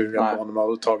nog ingen skugga på honom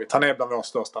överhuvudtaget. Han är bland våra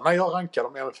största. När jag rankar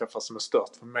de MFF som är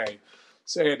störst för mig,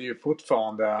 så är det ju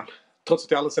fortfarande, trots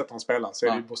att jag aldrig sett honom spela, så är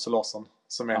det ju Bosse Larsson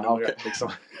som är nummer 1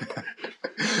 liksom.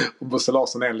 Och Bosse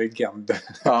Larsson är en legend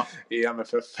i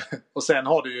MFF. Och sen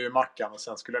har du ju Mackan, och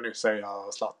sen skulle jag nog säga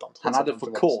Zlatan. Han hade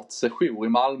för kort sejour i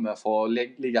Malmö för att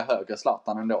ligga högre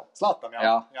Zlatan ändå. Zlatan,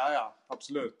 ja,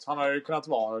 absolut. Han hade ju kunnat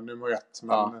vara nummer 1,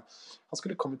 men han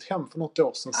skulle kommit hem för något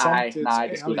år sedan. Samtidigt nej,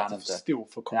 det är han lite inte. För stor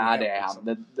för att komma hem. Ja, det är han.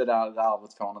 Liksom. Det där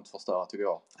arvet får han inte förstöra, tycker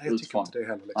jag. Nej, jag tycker inte det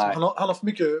heller. Liksom. Han har för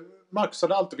mycket... Marcus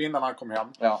hade alltid vinna när han kom hem.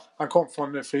 Ja. Han kom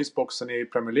från frysboxen i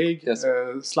Premier League. Yes.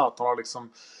 Zlatan har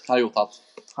liksom... Han har gjort allt.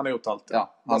 Han har gjort allt.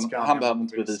 Ja. Han behöver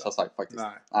inte bevisa sig faktiskt.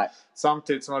 Nej.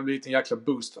 Samtidigt som det har blivit en jäkla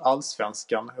boost för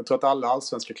Allsvenskan. Jag tror att alla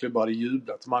allsvenska klubbar hade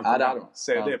jublat om han kom hem.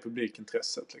 Ser det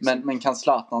publikintresset. Liksom. Men kan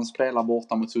Zlatan spela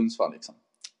borta mot Sundsvall liksom?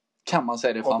 Kan man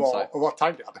säga det framför sig? Och vara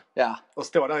taggad. Ja. Och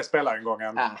stå där i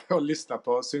spelaringången och lyssna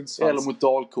på Sundsvall. Eller mot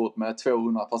Dalkurd med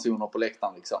 200 personer på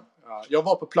läktaren liksom. Ja, jag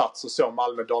var på plats och såg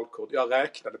Malmö Dalkurd. Jag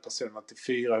räknade personerna till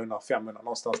 400-500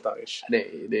 någonstans där.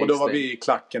 Det och då var vi i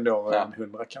klacken då,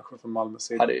 100 kanske från Malmös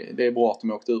sida. Ja, det är bra att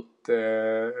de åkte ut.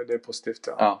 Det är positivt,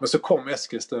 ja. Men så kom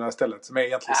Eskilstuna istället, som är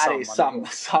egentligen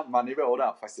samma nivå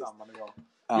där faktiskt. Samma nivå.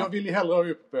 Ja. Jag vill ju hellre ha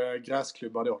upp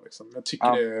gräsklubbar då liksom. Jag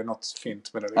tycker det är något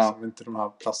fint med det liksom. Inte de här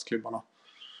plastklubbarna.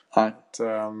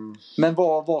 Men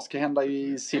vad ska hända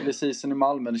i silly season i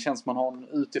Malmö? Det känns som man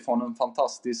har utifrån en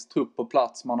fantastisk trupp på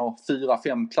plats. Man har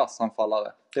 4-5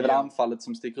 klassanfallare. Det är väl anfallet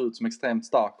som sticker ut som extremt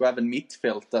stark. Och även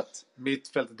mittfältet.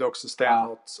 Mittfältet är också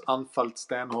stenhårt. Anfallet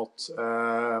stenhårt.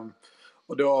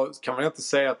 Och då kan man inte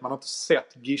säga att man inte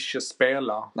sett Gische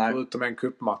spela. Förutom en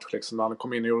cupmatch liksom, när han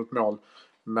kom in och gjorde ett mål.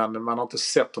 Men man har inte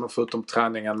sett honom förutom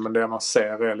träningen. Men det man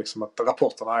ser är liksom att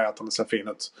rapporterna är att han ser fin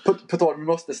ut. På tal, vi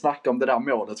måste snacka om det där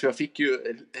målet. För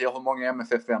jag har många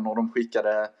MFF-vänner och de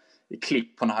skickade i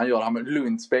klipp på när han gör det här med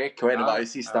Lunds BK är det var i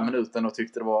sista minuten och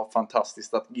tyckte det var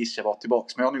fantastiskt att Gische var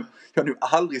tillbaka. Men jag har nog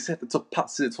aldrig sett ett så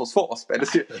passivt försvarsspel. Det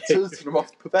ser ut som de var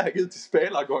på väg ut i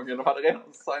spelargången och hade redan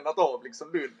signat av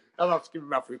liksom Lund. Ja,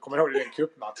 man får komma ihåg det är en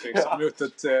cupmatch liksom, mot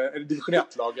ett division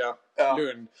 1lag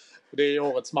Lund. Det är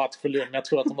årets match för Lund. Jag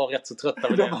tror att de var rätt så trötta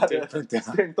med de hade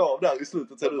stängt av där i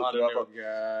slutet.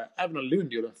 Även om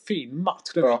Lund gjorde en fin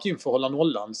match. De gick in för att hålla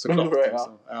nollan såklart.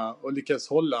 Liksom. Och lyckades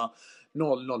hålla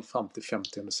 0-0 fram till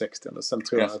 50-60. Sen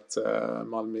tror jag att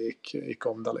Malmö gick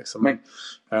om där liksom. Men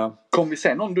kommer vi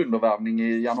se någon dundervärvning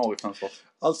i januari-fönstret?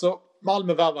 Alltså,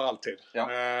 Malmö värvar alltid.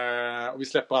 Och vi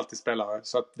släpper alltid spelare.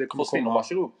 Så att det kommer komma.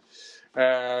 Varsågod.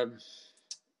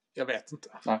 Jag vet inte.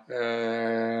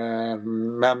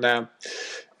 Men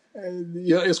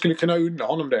jag skulle kunna unna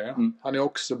honom det. Han är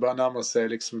också börjat närma sig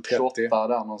liksom 30. 28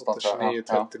 där någonstans.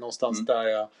 29-30 någonstans där.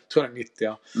 Jag tror han är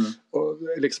 90. Och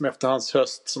liksom efter hans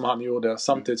höst som han gjorde.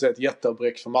 Samtidigt så är det ett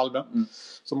jätteavbräck för Malmö.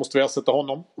 Så måste vi ersätta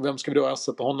honom. Och vem ska vi då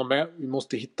ersätta honom med? Vi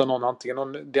måste hitta antingen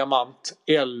någon diamant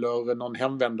eller någon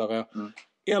hemvändare.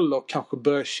 Eller kanske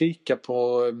börja kika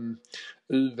på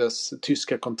UVs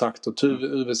tyska kontakter,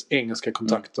 UVs engelska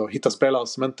kontakter. Hitta spelare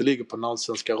som inte ligger på den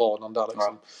allsvenska raden där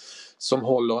liksom. Som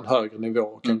håller en högre nivå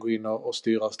och kan gå in och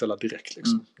styra och ställa direkt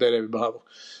liksom. Det är det vi behöver.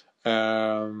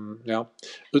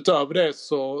 Utöver det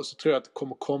så tror jag att det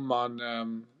kommer komma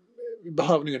vi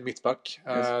behöver nu en mittback.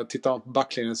 Tittar man på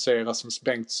backlinjen så är Rasmus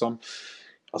Bengtsson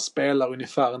spelar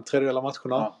ungefär en tredjedel av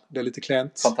matcherna. Det är lite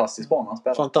klent.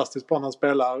 Fantastiskt bra han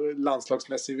spelar.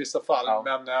 Landslagsmässigt i vissa fall.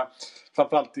 Men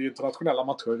framförallt i internationella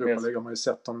matcher i Europa har man ju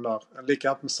sett dem där.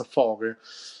 Likadant med Safari.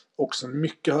 Också en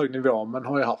mycket hög nivå, men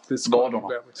har ju haft lite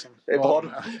skador. Liksom.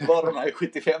 Vadorna är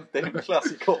 75, det är en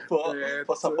klassiker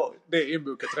på Safari. Det är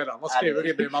inbokat redan. Man skriver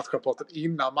in det i matchrapporten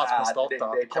innan matchen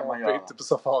startar. Det kan man göra. Byte på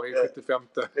Safari i 75.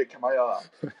 Det kan man göra.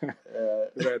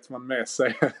 Det vet man med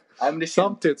sig.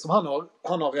 Samtidigt som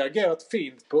han har reagerat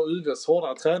fint på UVs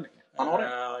hårdare träning. Han har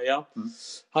det?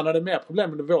 Han hade mer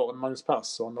problem under våren än Magnus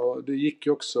Persson. Och det gick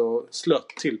ju också slött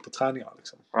till på träningar.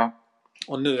 Liksom.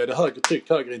 Och nu är det högre tryck,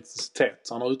 högre intensitet.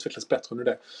 Så han har utvecklats bättre under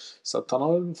det. Så att han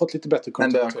har fått lite bättre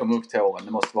kontinuitet. Men börjar komma upp till åren.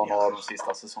 Det måste vara några av de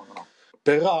sista säsongerna.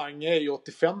 Berang är ju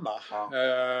 85.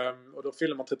 Och då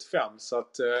fyller man 35. Så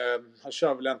att han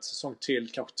kör väl en säsong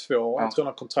till, kanske 2. Jag tror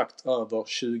han har kontrakt över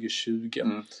 2020.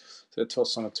 Så det är 2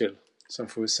 säsonger till. Sen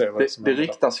får vi se vad det som händer. Det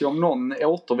riktas ju om någon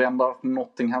återvändare från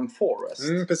Nottingham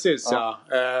Forest. Precis,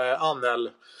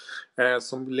 Arnell.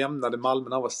 Som lämnade Malmö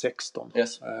när han var 16.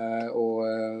 Och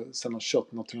sen har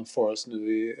kört Nottingham Forest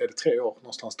nu är det 3 år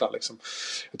någonstans där liksom.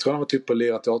 Jag tror han var typ på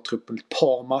lirat i A-truppen ett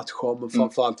par matcher, men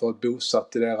framförallt varit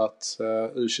bosatt i deras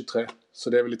U23. Så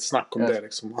det är väl lite snack om det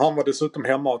liksom. Han var dessutom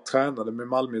hemma och tränade med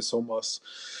Malmö i somras.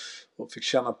 Och fick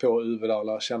känna på Uwe där och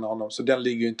lära känna honom. Så den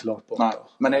ligger ju inte långt borta.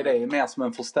 Men är det mer som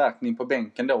en förstärkning på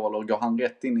bänken då? Eller går han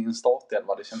rätt in i en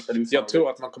startelva? Det känns väl jag tror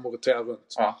att man kommer att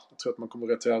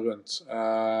rotera runt.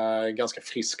 Ganska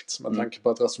friskt. Med tanke på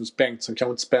att Rasmus Bengtsson kan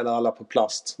inte spela alla på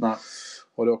plast.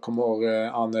 Och då kommer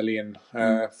Arnell in.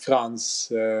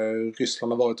 Frans,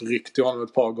 Ryssland har varit ryckt i honom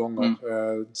ett par gånger.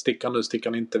 Sticker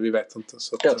han inte, vi vet inte.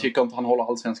 Så att, jag tycker inte han håller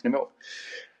allsvensk nivå.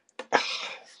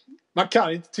 Man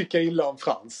kan inte tycka illa om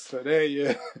Frans. Det är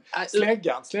ju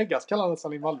Släggas kallar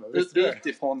han i Malmö.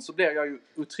 Utifrån så blir jag ju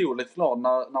otroligt glad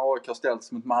när AIK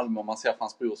ställs mot Malmö och man ser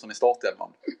Frans Brorsson i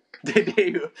startelvan. Det är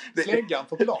ju Släggan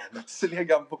på plan.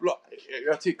 Släggan på plan.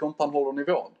 Jag tycker inte han håller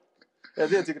nivån.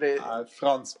 Jag tycker det är...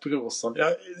 Frans Brorsson.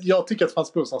 Jag tycker att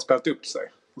Frans Brorsson har spelat upp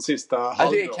sig de sista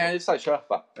halvåren. Det kan jag ju säga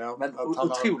köpa. Men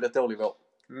otroligt dålig vår.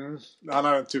 Han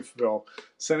har en tuff vår.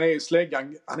 Sen är ju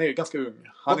Släggan, han är ju ganska ung.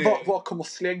 Var kommer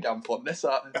Släggan från?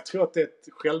 Jag tror att det är ett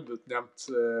självutnämnt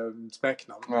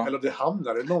smeknamn. Eller det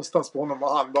hamnade någonstans på honom och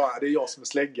han bara, det är jag som är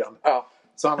Släggan.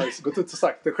 Så han har ju gått ut och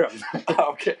sagt det själv.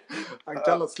 Han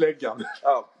kallar Släggan.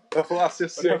 Jag får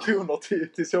associationer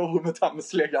till sovrummet här med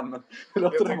Släggan. Men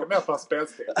jag tänker mer på hans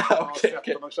spelstil. Jag har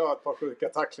sett honom köra ett par sjuka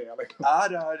tacklingar.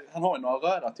 Han har ju några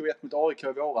röda. Tog ett mot AIK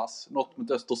i våras. Något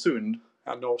mot Östersund.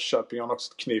 Norrköping har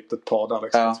också knipt ett par där.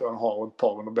 Liksom. Jag tror han har ett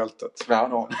par under bältet. Ja,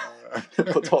 han har.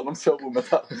 På tal om sovrummet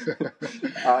här.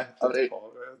 Ett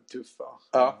par tuffa.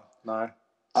 Nej.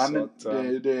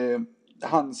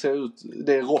 Han ser ut...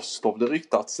 Det är Rostov det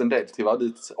ryktats en del till.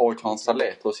 Dit AIK hans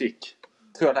Saletros gick.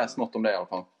 Tror jag läst något om det i alla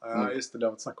fall. Ja, just det. Det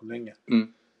har varit snack om länge.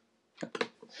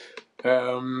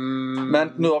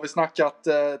 Men nu har vi snackat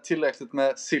tillräckligt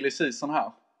med silly season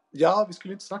här. Ja, vi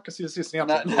skulle inte snacka silly season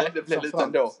egentligen. Nej, det blev lite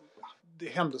ändå. det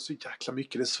händer så jäkla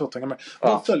mycket. Det är svårt att hänga med.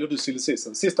 Vad följer du silly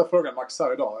season? Sista frågan Max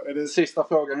här idag. Är det... Sista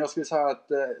frågan. Jag skulle säga att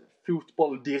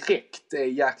fotboll direkt är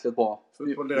jäkligt bra.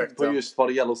 Fotboll direkt, på just vad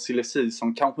det gäller silly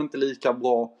season. Kanske inte lika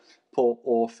bra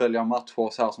på att följa matcher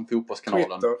så här som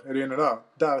Fotbollskanalen. Twitter, är du inne där?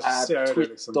 Där ser jag Twitter, det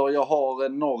liksom. Jag har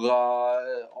några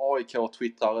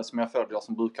AIK-twittrare som jag följer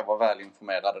som brukar vara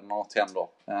välinformerade när något händer.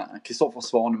 Kristoffer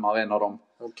Svanemar är en av dem.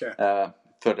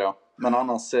 Följer jag. Men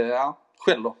annars,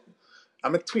 själv då? Ja,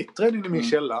 men Twitter är min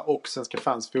källa och Svenska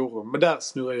Fans forum. Men där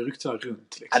snurrar ju ryktena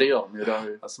runt. Liksom. Ja, det gör de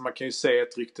ju. Alltså man kan ju säga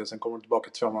ett rykte, sen kommer de tillbaka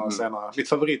 2 månader senare. Mitt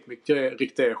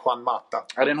favoritrykte är Juan Mata.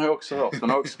 Ja, den har jag också hört.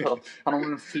 Han har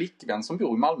en flickvän som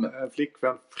bor i Malmö. En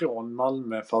flickvän från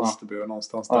Malmö, Falsterbo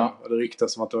någonstans där. Och det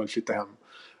ryktas som att de vill flytta hem.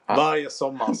 Varje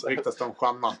sommar så ryktas det om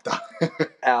Juan Mata.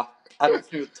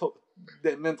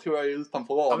 Den tror jag är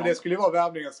utanför ramen. Ja, men det skulle ju vara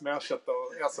värvningen som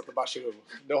ersätter Bachirou.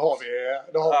 Då har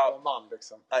vi en man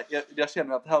liksom. Jag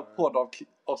känner att det här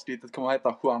poddavsnittet kommer att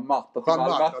heta Juan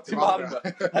Mata till Malmö.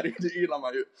 Det gillar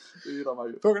man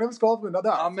ju. Frågan är om vi ska avrunda där.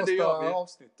 Ja, men det gör vi.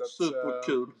 Avsnittet.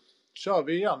 Superkul. Kör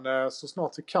vi igen så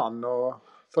snart vi kan och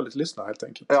få lite lyssnare helt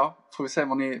enkelt. Ja, får vi se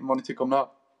vad ni tycker om det här.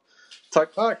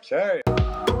 Tack. Tack, hej.